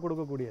மக்களுக்காக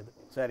கொடுக்கக்கூடியது.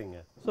 சரிங்க.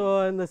 ஸோ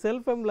இந்த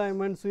செல்ஃப்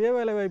எம்ப்ளாய்மெண்ட் சுய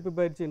வேலைவாய்ப்பு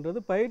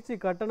பயிற்சின்றது பயிற்சி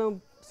கட்டணம்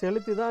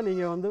செலுத்தி தான்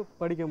நீங்கள் வந்து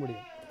படிக்க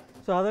முடியும்.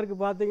 ஸோ அதற்கு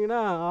பார்த்தீங்கன்னா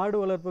ஆடு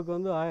வளர்ப்புக்கு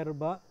வந்து 1000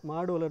 ரூபாய்,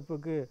 மாடு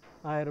வளர்ப்புக்கு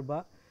 1000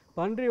 ரூபாய்,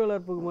 பன்றி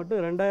வளர்ப்புக்கு மட்டும்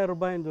 2000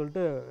 ரூபாய்ன்னு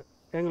சொல்லிட்டு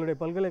எங்களுடைய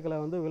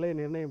பல்கலைக்கழகம் வந்து விலை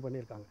நிர்ணயம்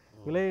பண்ணியிருக்காங்க.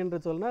 விலை என்று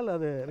சொன்னால்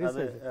அது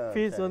ரிசர்ச்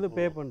ஃபீஸ் வந்து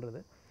பே பண்ணுறது.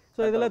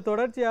 ஸோ இதில்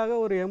தொடர்ச்சியாக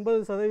ஒரு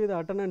 80%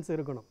 அட்டண்டன்ஸ்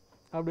இருக்கணும்.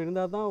 அப்படி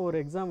இருந்தால் தான் ஒரு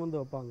எக்ஸாம் வந்து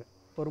வைப்பாங்க.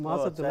 ஒரு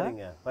மாதத்தில்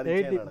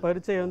 80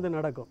 பரீட்சை வந்து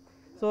நடக்கும்.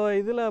 ஸோ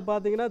இதில்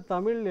பார்த்தீங்கன்னா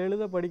தமிழ்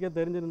எழுத படிக்க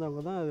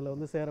தெரிஞ்சிருந்தவங்க தான் இதில்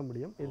வந்து சேர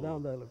முடியும். இதுதான்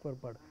வந்து அதில்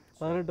கோட்பாடு.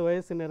 18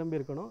 வயசு நிரம்பி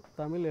இருக்கணும்,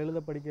 தமிழ் எழுத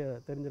படிக்க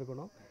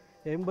தெரிஞ்சிருக்கணும்,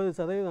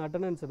 80%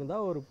 அட்டண்டன்ஸ்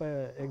இருந்தால் ஒரு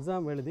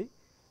எக்ஸாம் எழுதி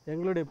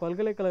எங்களுடைய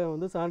பல்கலைக்கழகம்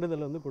வந்து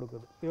சான்றிதழ் வந்து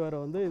கொடுக்குது. இவரை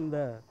வந்து இந்த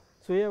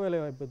சுய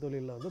வேலைவாய்ப்பு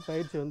தொழிலில் வந்து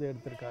பயிற்சி வந்து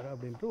எடுத்திருக்காரு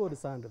அப்படின்ட்டு ஒரு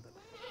சான்றிதழ்.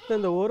 ஸோ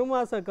இந்த 1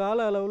 மாத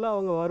கால அளவில்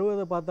அவங்க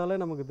வருவதை பார்த்தாலே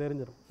நமக்கு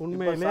தெரிஞ்சிடும்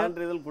உண்மையிலே.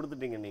 சான்றிதழ்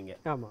கொடுத்துட்டீங்க நீங்கள்?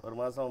 ஆமாம், 1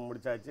 மாதம்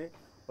முடிச்சாச்சு,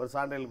 ஒரு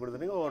சான்றிதழ்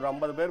கொடுத்துட்டீங்க. ஒரு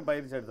 50 பேர்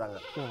பயிற்சி எடுத்தாங்க.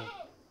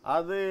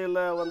 அதில்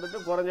வந்துட்டு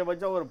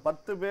குறைஞ்சபட்சம் ஒரு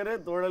 10 பேர்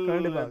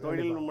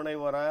தொழில்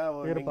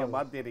முனைவோராக நீங்கள்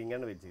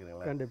மாற்றிடுறீங்கன்னு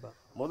வச்சுக்கிறீங்களா? கண்டிப்பாக.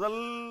 முதல்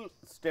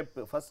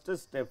ஸ்டெப்பு, ஃபஸ்ட்டு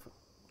ஸ்டெப்,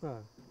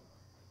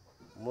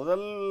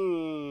 முதல்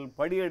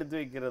படி எடுத்து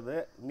வைக்கிறது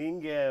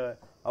நீங்கள்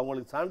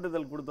அவங்களுக்கு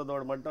சான்றிதழ்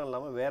கொடுத்ததோடு மட்டும்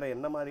இல்லாமல் வேறு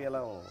என்ன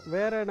மாதிரியெல்லாம்?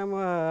 வேறு நம்ம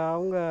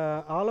அவங்க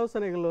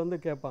ஆலோசனைகள் வந்து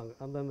கேட்பாங்க.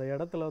 அந்தந்த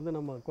இடத்துல வந்து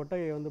நம்ம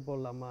கொட்டகையை வந்து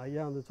போடலாமா,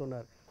 ஐயா வந்து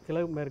சொன்னார்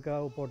கிழக்கு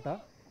மேற்காக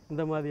போட்டால்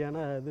இந்த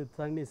மாதிரியான இது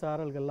தண்ணி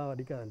சாரல்கள்லாம்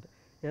அடிக்காதுன்ட்டு.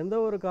 எந்த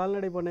ஒரு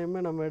கால்நடை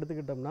பண்ணையுமே நம்ம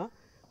எடுத்துக்கிட்டோம்னா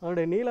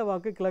அதனுடைய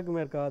நீலவாக்கு கிழக்கு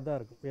மேற்காக தான்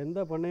இருக்கும். எந்த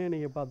பண்ணையும்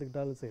நீங்கள்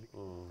பார்த்துக்கிட்டாலும் சரி.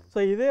 ஸோ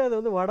இதே அது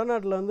வந்து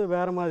வடநாட்டில் வந்து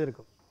வேறு மாதிரி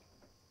இருக்கும்.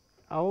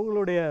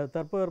 அவங்களுடைய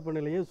தட்பவெப்ப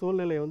நிலையும்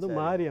சூழ்நிலையை வந்து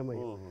மாறி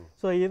அமையும்.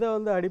 ஸோ இதை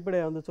வந்து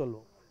அடிப்படையாக வந்து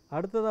சொல்லுவோம்.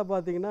 அடுத்ததாக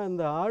பார்த்திங்கன்னா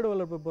இந்த ஆடு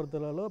வளர்ப்பை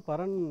பொறுத்தளவு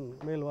பறன்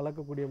மேல்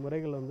வளர்க்கக்கூடிய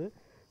முறைகள் வந்து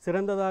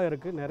சிறந்ததாக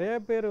இருக்குது. நிறைய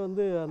பேர்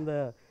வந்து அந்த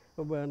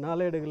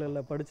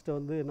நாளேடுகளில் படிச்சுட்டு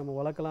வந்து நம்ம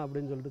வளர்க்கலாம்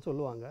அப்படின்னு சொல்லிட்டு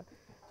சொல்லுவாங்க.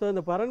 ஸோ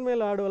இந்த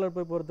பறன்மேல் ஆடு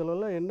வளர்ப்பை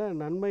பொறுத்தளவில் என்ன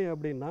நன்மை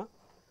அப்படின்னா,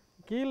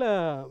 கீழே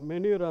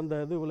மெனியூர் அந்த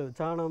இது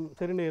சாணம்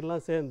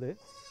சிறுநீர்லாம் சேர்ந்து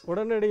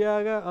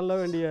உடனடியாக அள்ள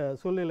வேண்டிய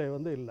சூழ்நிலை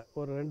வந்து இல்லை.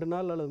 ஒரு 2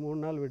 நாள் அல்லது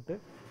 3 நாள் விட்டு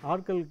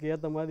ஆட்களுக்கு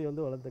ஏற்ற மாதிரி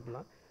வந்து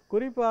வளர்த்துக்கலாம்.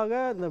 குறிப்பாக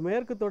இந்த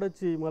மேற்கு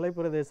தொடர்ச்சி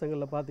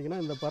மலைப்பிரதேசங்களில் பார்த்திங்கன்னா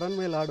இந்த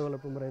பறன்மேல் ஆடு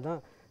வளர்ப்பு முறை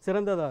தான்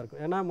சிறந்ததாக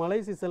இருக்கும். ஏன்னா மழை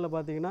சீசனில்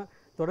பார்த்திங்கன்னா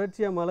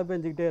தொடர்ச்சியாக மழை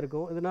பெஞ்சிக்கிட்டே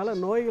இருக்கும்.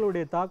 இதனால்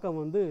நோய்களுடைய தாக்கம்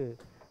வந்து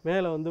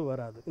மேலே வந்து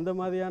வராது. இந்த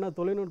மாதிரியான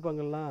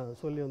தொழில்நுட்பங்கள்லாம்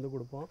சொல்லி வந்து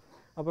கொடுப்போம்.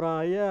 அப்புறம்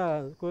ஐயா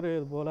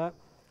கூறியது போல்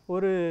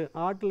ஒரு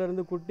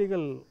ஆட்டிலேருந்து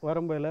குட்டிகள்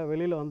வரம்பையில்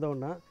வெளியில்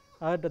வந்தோன்னா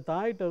அதட்ட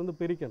தாயிட்ட வந்து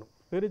பிரிக்கணும்.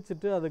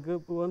 பிரிச்சுட்டு அதுக்கு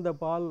உகந்த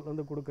பால்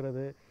வந்து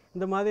கொடுக்குறது,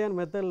 இந்த மாதிரியான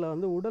மெத்தடில்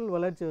வந்து உடல்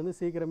வளர்ச்சி வந்து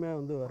சீக்கிரமே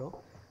வந்து வரும்.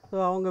 ஸோ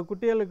அவங்க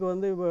குட்டிகளுக்கு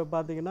வந்து இப்போ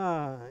பார்த்திங்கன்னா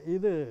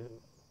இது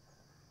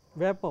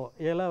வேப்ப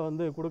இலை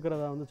வந்து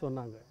கொடுக்குறதா வந்து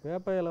சொன்னாங்க.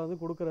 வேப்ப இலை வந்து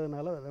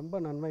கொடுக்கறதுனால ரொம்ப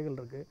நன்மைகள்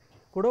இருக்குது.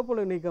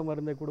 குடப்புழு நீக்க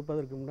மருந்தை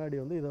கொடுப்பதற்கு முன்னாடி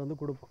வந்து இதை வந்து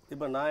கொடுப்போம்.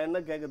 இப்போ நான் என்ன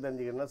கேட்க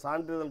தெரிஞ்சுக்கிறேன்னா,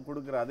 சான்றிதழ்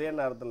கொடுக்குற அதே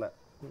நேரத்தில்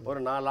ஒரு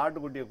 4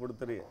 ஆட்டுக்குட்டியை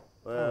கொடுத்துரு,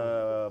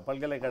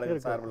 பல்கலைக்கழக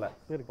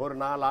சார்பில் ஒரு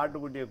 4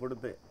 ஆட்டுக்குட்டியை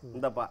கொடுத்து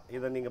இந்தப்பா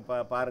இதை நீங்கள்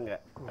பாருங்க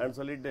அப்படின்னு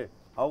சொல்லிட்டு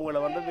அவங்கள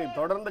வந்து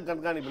தொடர்ந்து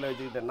கண்காணிப்பில்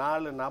வச்சுக்கிட்டு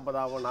 4 40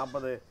 ஆகும்,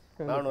 40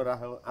 400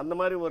 ஆகும், அந்த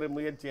மாதிரி ஒரு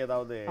முயற்சி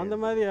ஏதாவது? அந்த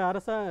மாதிரி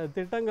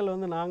திட்டங்கள்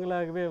வந்து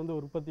நாங்களாகவே வந்து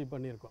உற்பத்தி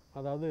பண்ணியிருக்கோம்.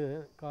 அதாவது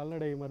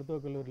கால்நடை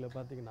மருத்துவக் கல்லூரியில்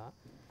பார்த்திங்கன்னா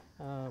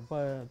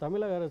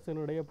தமிழக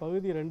அரசினுடைய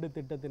பகுதி 2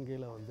 திட்டத்தின்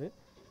கீழே வந்து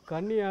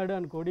கன்னியாடு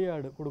அண்ட்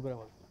கொடியாடு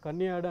கொடுக்குறவங்க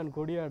கன்னியாடு அண்ட்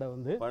கொடியாடை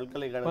வந்து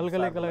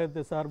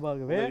பல்கலைக்கழகத்து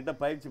சார்பாகவே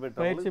பயிற்சி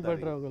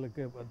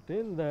பெற்றவங்களுக்கு பற்றி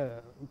இந்த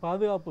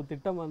பாதுகாப்பு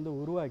திட்டம் வந்து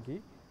உருவாக்கி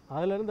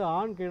அதிலிருந்து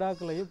ஆண்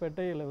கிடாக்களையும்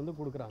பெட்டைகளை வந்து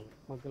கொடுக்குறாங்க,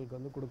 மக்களுக்கு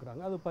வந்து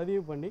கொடுக்குறாங்க. அது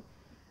பதிவு பண்ணி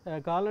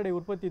கால்நடை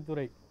உற்பத்தி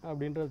துறை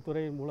அப்படின்ற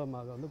துறை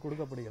மூலமாக வந்து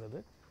கொடுக்கப்படுகிறது.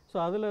 ஸோ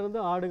அதிலிருந்து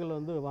ஆடுகள்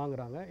வந்து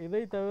வாங்குகிறாங்க.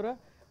 இதை தவிர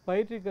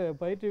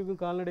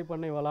பயிற்றுவிக்கும் கால்நடை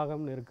பண்ணை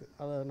வளாகம்னு இருக்குது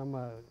அதை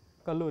நம்ம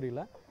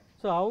கல்லூரியில்.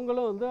 ஸோ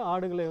அவங்களும் வந்து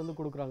ஆடுகளை வந்து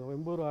கொடுக்குறாங்க.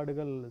 வெம்பூர்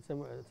ஆடுகள்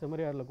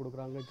செம்மறியாடில்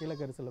கொடுக்குறாங்க,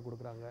 கீழக்கரிசலில்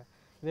கொடுக்குறாங்க.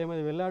 இதே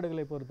மாதிரி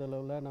வெள்ளாடுகளை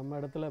பொறுத்தளவில் நம்ம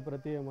இடத்துல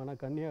பிரத்யேகமான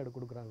கன்னியாடு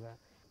கொடுக்குறாங்க,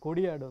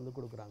 கொடியாடு வந்து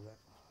கொடுக்குறாங்க.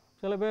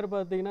 சில பேர்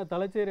பார்த்திங்கன்னா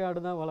தலைச்சேரி ஆடு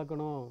தான்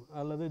வளர்க்கணும்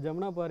அல்லது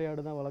ஜமுனாபாரி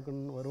ஆடு தான்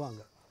வளர்க்கணும்னு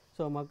வருவாங்க.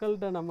 ஸோ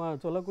மக்கள்கிட்ட நம்ம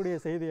சொல்லக்கூடிய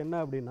செய்தி என்ன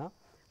அப்படின்னா,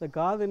 இந்த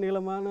காது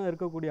நீளமான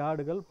இருக்கக்கூடிய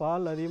ஆடுகள்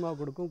பால் அதிகமாக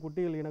கொடுக்கும்,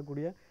 குட்டிகள்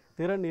ஈனக்கூடிய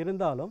திறன்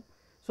இருந்தாலும்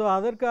ஸோ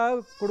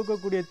அதற்காக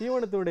கொடுக்கக்கூடிய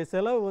தீவனத்தினுடைய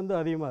செலவு வந்து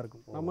அதிகமாக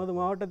இருக்கும். நமது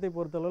மாவட்டத்தை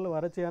பொறுத்தளவில்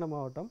வறட்சியான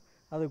மாவட்டம்,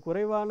 அது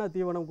குறைவான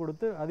தீவனம்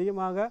கொடுத்து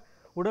அதிகமாக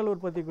உடல்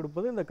உற்பத்தி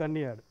கொடுப்பது இந்த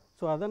கன்னியாடு.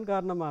 ஸோ அதன்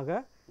காரணமாக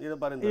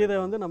இதை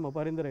வந்து நம்ம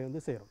பரிந்துரை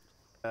வந்து செய்கிறோம்.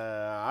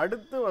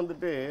 அடுத்து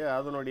வந்துட்டு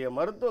அதனுடைய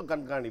மருத்துவ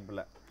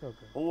கண்காணிப்பில்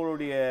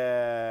உங்களுடைய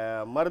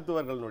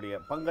மருத்துவர்களுடைய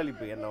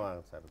பங்களிப்பு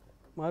என்னவாங்க சார்?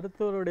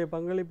 மருத்துவருடைய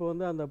பங்களிப்பு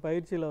வந்து அந்த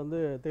பயிற்சியில் வந்து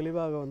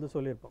தெளிவாக வந்து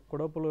சொல்லியிருப்போம்.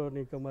 குடப்புழு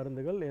நீக்க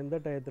மருந்துகள் எந்த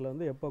டயத்தில்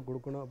வந்து எப்போ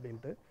கொடுக்கணும்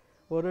அப்படின்ட்டு.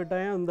 ஒரு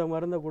டைம் இந்த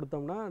மருந்தை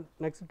கொடுத்தோம்னா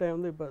நெக்ஸ்ட் டைம்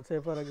வந்து இப்போ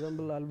ஃபார்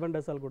எக்ஸாம்பிள்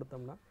அல்பெண்டசால்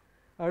கொடுத்தோம்னா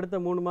அடுத்த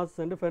 3 மாதம்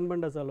சென்று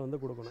ஃபென்பெண்டசால் வந்து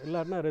கொடுக்கணும்,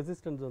 இல்லாட்டினா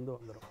ரெசிஸ்டன்ஸ் வந்து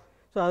வந்துடும்.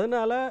 ஸோ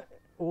அதனால்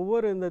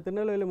ஒவ்வொரு இந்த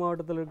திருநெல்வேலி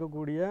மாவட்டத்தில்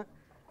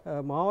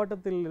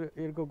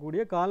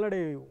இருக்கக்கூடிய கால்நடை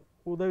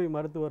உதவி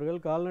மருத்துவர்கள்,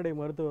 கால்நடை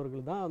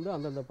மருத்துவர்கள் தான் வந்து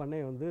அந்தந்த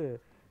பண்ணையை வந்து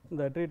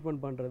இந்த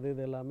ட்ரீட்மெண்ட் பண்ணுறது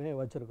இது எல்லாமே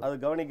வச்சுருக்கோம்.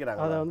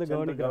 அதை வந்து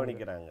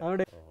கவனிக்கிறாங்க.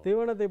 அதனுடைய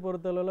தீவனத்தை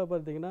பொறுத்தளவில்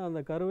பார்த்திங்கன்னா அந்த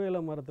கருவேல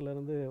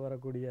மரத்துலேருந்து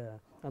வரக்கூடிய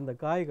அந்த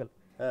காய்கள்,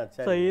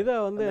 ஸோ இதை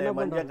வந்து என்ன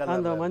பண்ணுறாங்க,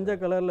 அந்த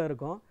மஞ்சள் கலரில்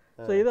இருக்கும்.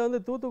 ஸோ இதை வந்து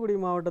தூத்துக்குடி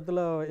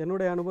மாவட்டத்தில்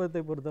என்னுடைய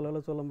அனுபவத்தை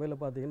பொறுத்தளவில் சொல்லும்போது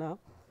பார்த்தீங்கன்னா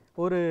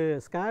ஒரு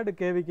ஸ்கேடு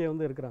கேவிகே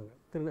வந்து இருக்கிறாங்க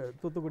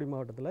தூத்துக்குடி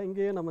மாவட்டத்தில்,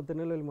 இங்கேயும் நம்ம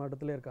திருநெல்வேலி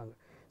மாவட்டத்திலே இருக்காங்க.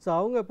 ஸோ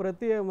அவங்க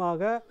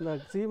பிரத்யேகமாக இந்த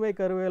சீமை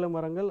கருவேல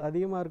மரங்கள்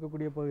அதிகமாக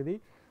இருக்கக்கூடிய பகுதி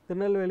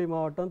திருநெல்வேலி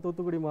மாவட்டம்,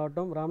 தூத்துக்குடி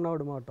மாவட்டம்,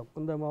 ராமநாடு மாவட்டம்,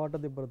 இந்த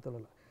மாவட்டத்தை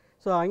பொறுத்தளவில்.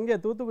 ஸோ அங்கே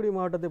தூத்துக்குடி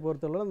மாவட்டத்தை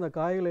பொறுத்தளவில் அந்த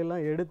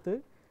காய்களெல்லாம் எடுத்து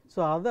ஸோ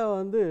அதை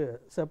வந்து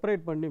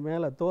செப்பரேட் பண்ணி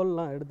மேலே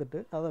தோல்லாம் எடுத்துகிட்டு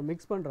அதை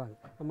மிக்ஸ் பண்ணுறாங்க.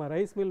 நம்ம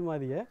ரைஸ் மில்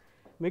மாதிரியே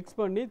மிக்ஸ்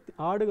பண்ணி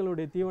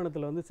ஆடுகளுடைய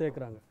தீவனத்தில் வந்து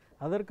சேர்க்குறாங்க.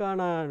 அதற்கான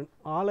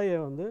ஆலையை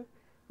வந்து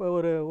இப்போ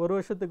ஒரு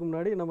வருஷத்துக்கு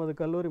முன்னாடி நமது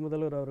கல்லூரி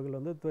முதல்வர் அவர்கள்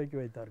வந்து துவக்கி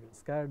வைத்தார்கள்.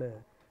 ஸ்கேடு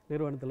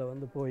நிறுவனத்தில்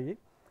வந்து போய்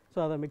ஸோ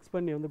அதை மிக்ஸ்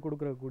பண்ணி வந்து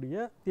கொடுக்கக்கூடிய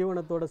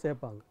தீவனத்தோடு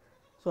சேர்ப்பாங்க.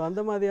 ஸோ அந்த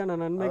மாதிரியான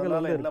நன்மைகள்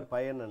வந்து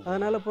இருக்குது.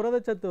 அதனால்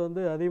புரதச்சத்து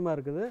வந்து அதிகமாக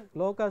இருக்குது.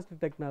 லோ காஸ்ட்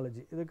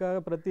டெக்னாலஜி, இதுக்காக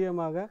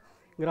பிரத்யேகமாக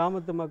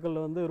கிராமத்து மக்கள்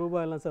வந்து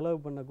ரூபாயெல்லாம் செலவு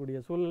பண்ணக்கூடிய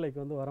சூழ்நிலைக்கு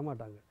வந்து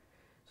வரமாட்டாங்க.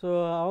 ஸோ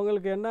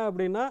அவங்களுக்கு என்ன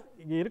அப்படின்னா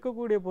இங்கே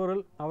இருக்கக்கூடிய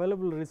பொருள்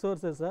அவைலபிள்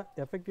ரிசோர்ஸஸை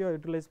எஃபெக்டிவாக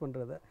யூட்டிலைஸ்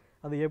பண்ணுறது,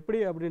 அது எப்படி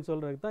அப்படின்னு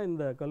சொல்கிறதுக்கு தான்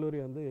இந்த கல்லூரி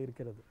வந்து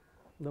இருக்கிறது.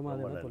 இந்த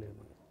மாதிரி தான்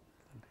சொல்லியிருந்தாங்க.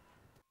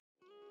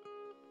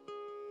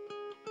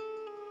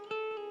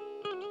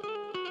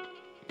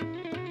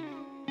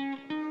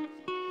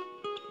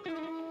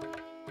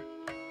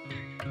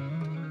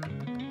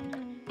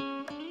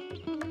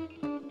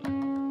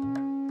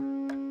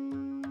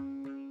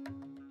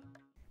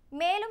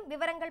 மேலும்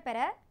விவரங்கள் பெற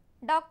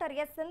டாக்டர்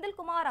எஸ்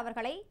செந்தில்குமார்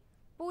அவர்களை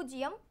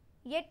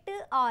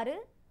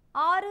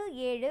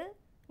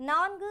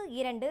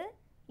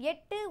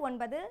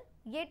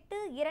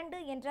 08667428982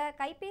 என்ற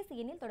கைபேசி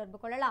எண்ணில் தொடர்பு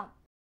கொள்ளலாம்.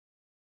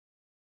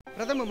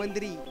 பிரதம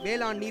மந்திரி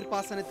வேளாண்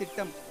நீர்ப்பாசன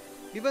திட்டம்,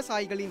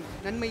 விவசாயிகளின்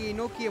நன்மையை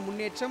நோக்கிய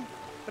முன்னேற்றம்.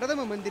 பிரதம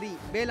மந்திரி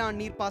வேளாண்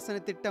நீர்ப்பாசன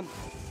திட்டம்,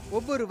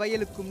 ஒவ்வொரு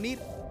வயலுக்கும்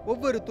நீர்,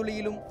 ஒவ்வொரு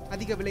துளியிலும்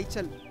அதிக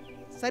விளைச்சல்.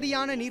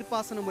 சரியான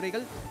நீர்ப்பாசன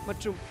முறைகள்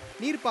மற்றும்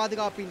நீர்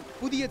பாதுகாப்பின்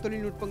புதிய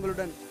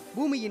தொழில்நுட்பங்களுடன்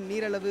பூமியின்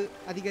நீரளவு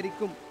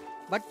அதிகரிக்கும்.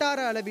 வட்டார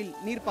அளவில்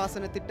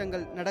நீர்ப்பாசன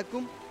திட்டங்கள்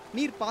நடக்கும்.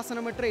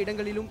 நீர்ப்பாசனமற்ற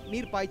இடங்களிலும்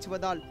நீர்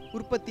பாய்ச்சுவதால்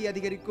உற்பத்தி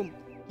அதிகரிக்கும்.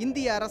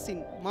 இந்திய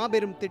அரசின்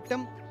மாபெரும்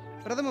திட்டம்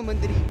பிரதம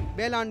மந்திரி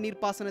வேளாண்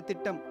நீர்ப்பாசன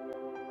திட்டம்.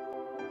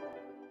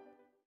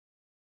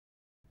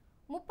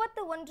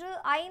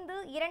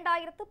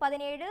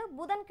 31/5/2017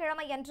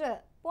 புதன்கிழமையன்று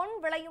பொன்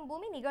விளையும்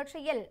பூமி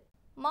நிகழ்ச்சியில்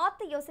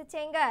மாத்தி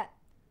யோசிச்சேங்க.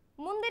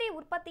 முந்திரி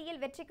உற்பத்தியில்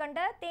வெற்றி கண்ட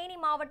தேனி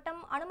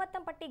மாவட்டம்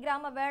அனுமத்தம்பட்டி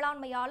கிராம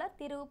வேளாண்மையாளர்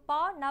திரு ப.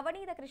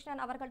 நவநீத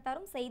கிருஷ்ணன் அவர்கள்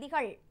தரும்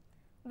செய்திகள்.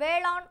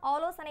 வேளாண்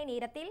ஆலோசனை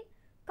நேரத்தில்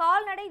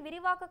கால்நடை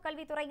விரிவாக்க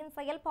கல்வித்துறையின்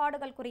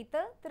செயல்பாடுகள்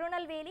குறித்து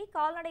திருநெல்வேலி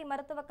கால்நடை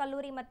மருத்துவக்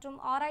கல்லூரி மற்றும்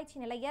ஆராய்ச்சி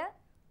நிலைய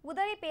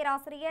உதவி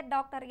பேராசிரியர்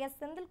டாக்டர் எஸ்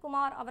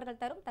செந்தில்குமார்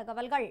அவர்கள் தரும்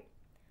தகவல்கள்.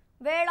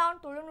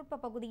 வேளாண் தொழில்நுட்ப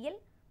பகுதியில்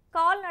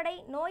கால்நடை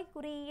நோய்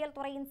குறியியல்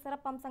துறையின்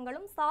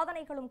சிறப்பம்சங்களும்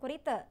சாதனைகளும்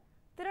குறித்து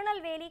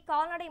திருநெல்வேலி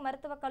கால்நடை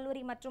மருத்துவக்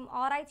கல்லூரி மற்றும்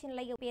ஆராய்ச்சி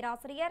நிலைய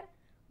பேராசிரியர்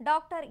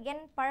டாக்டர்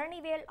என்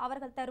பழனிவேல்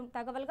அவர்கள் தரும்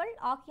தகவல்கள்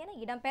ஆகியன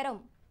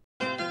இடம்பெறும்.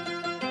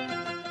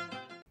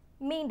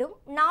 மீண்டும்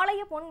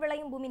நாளைய பொன்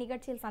விளையும் பூமி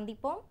நிகழ்ச்சியில்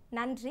சந்திப்போம்.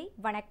 நன்றி,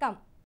 வணக்கம்.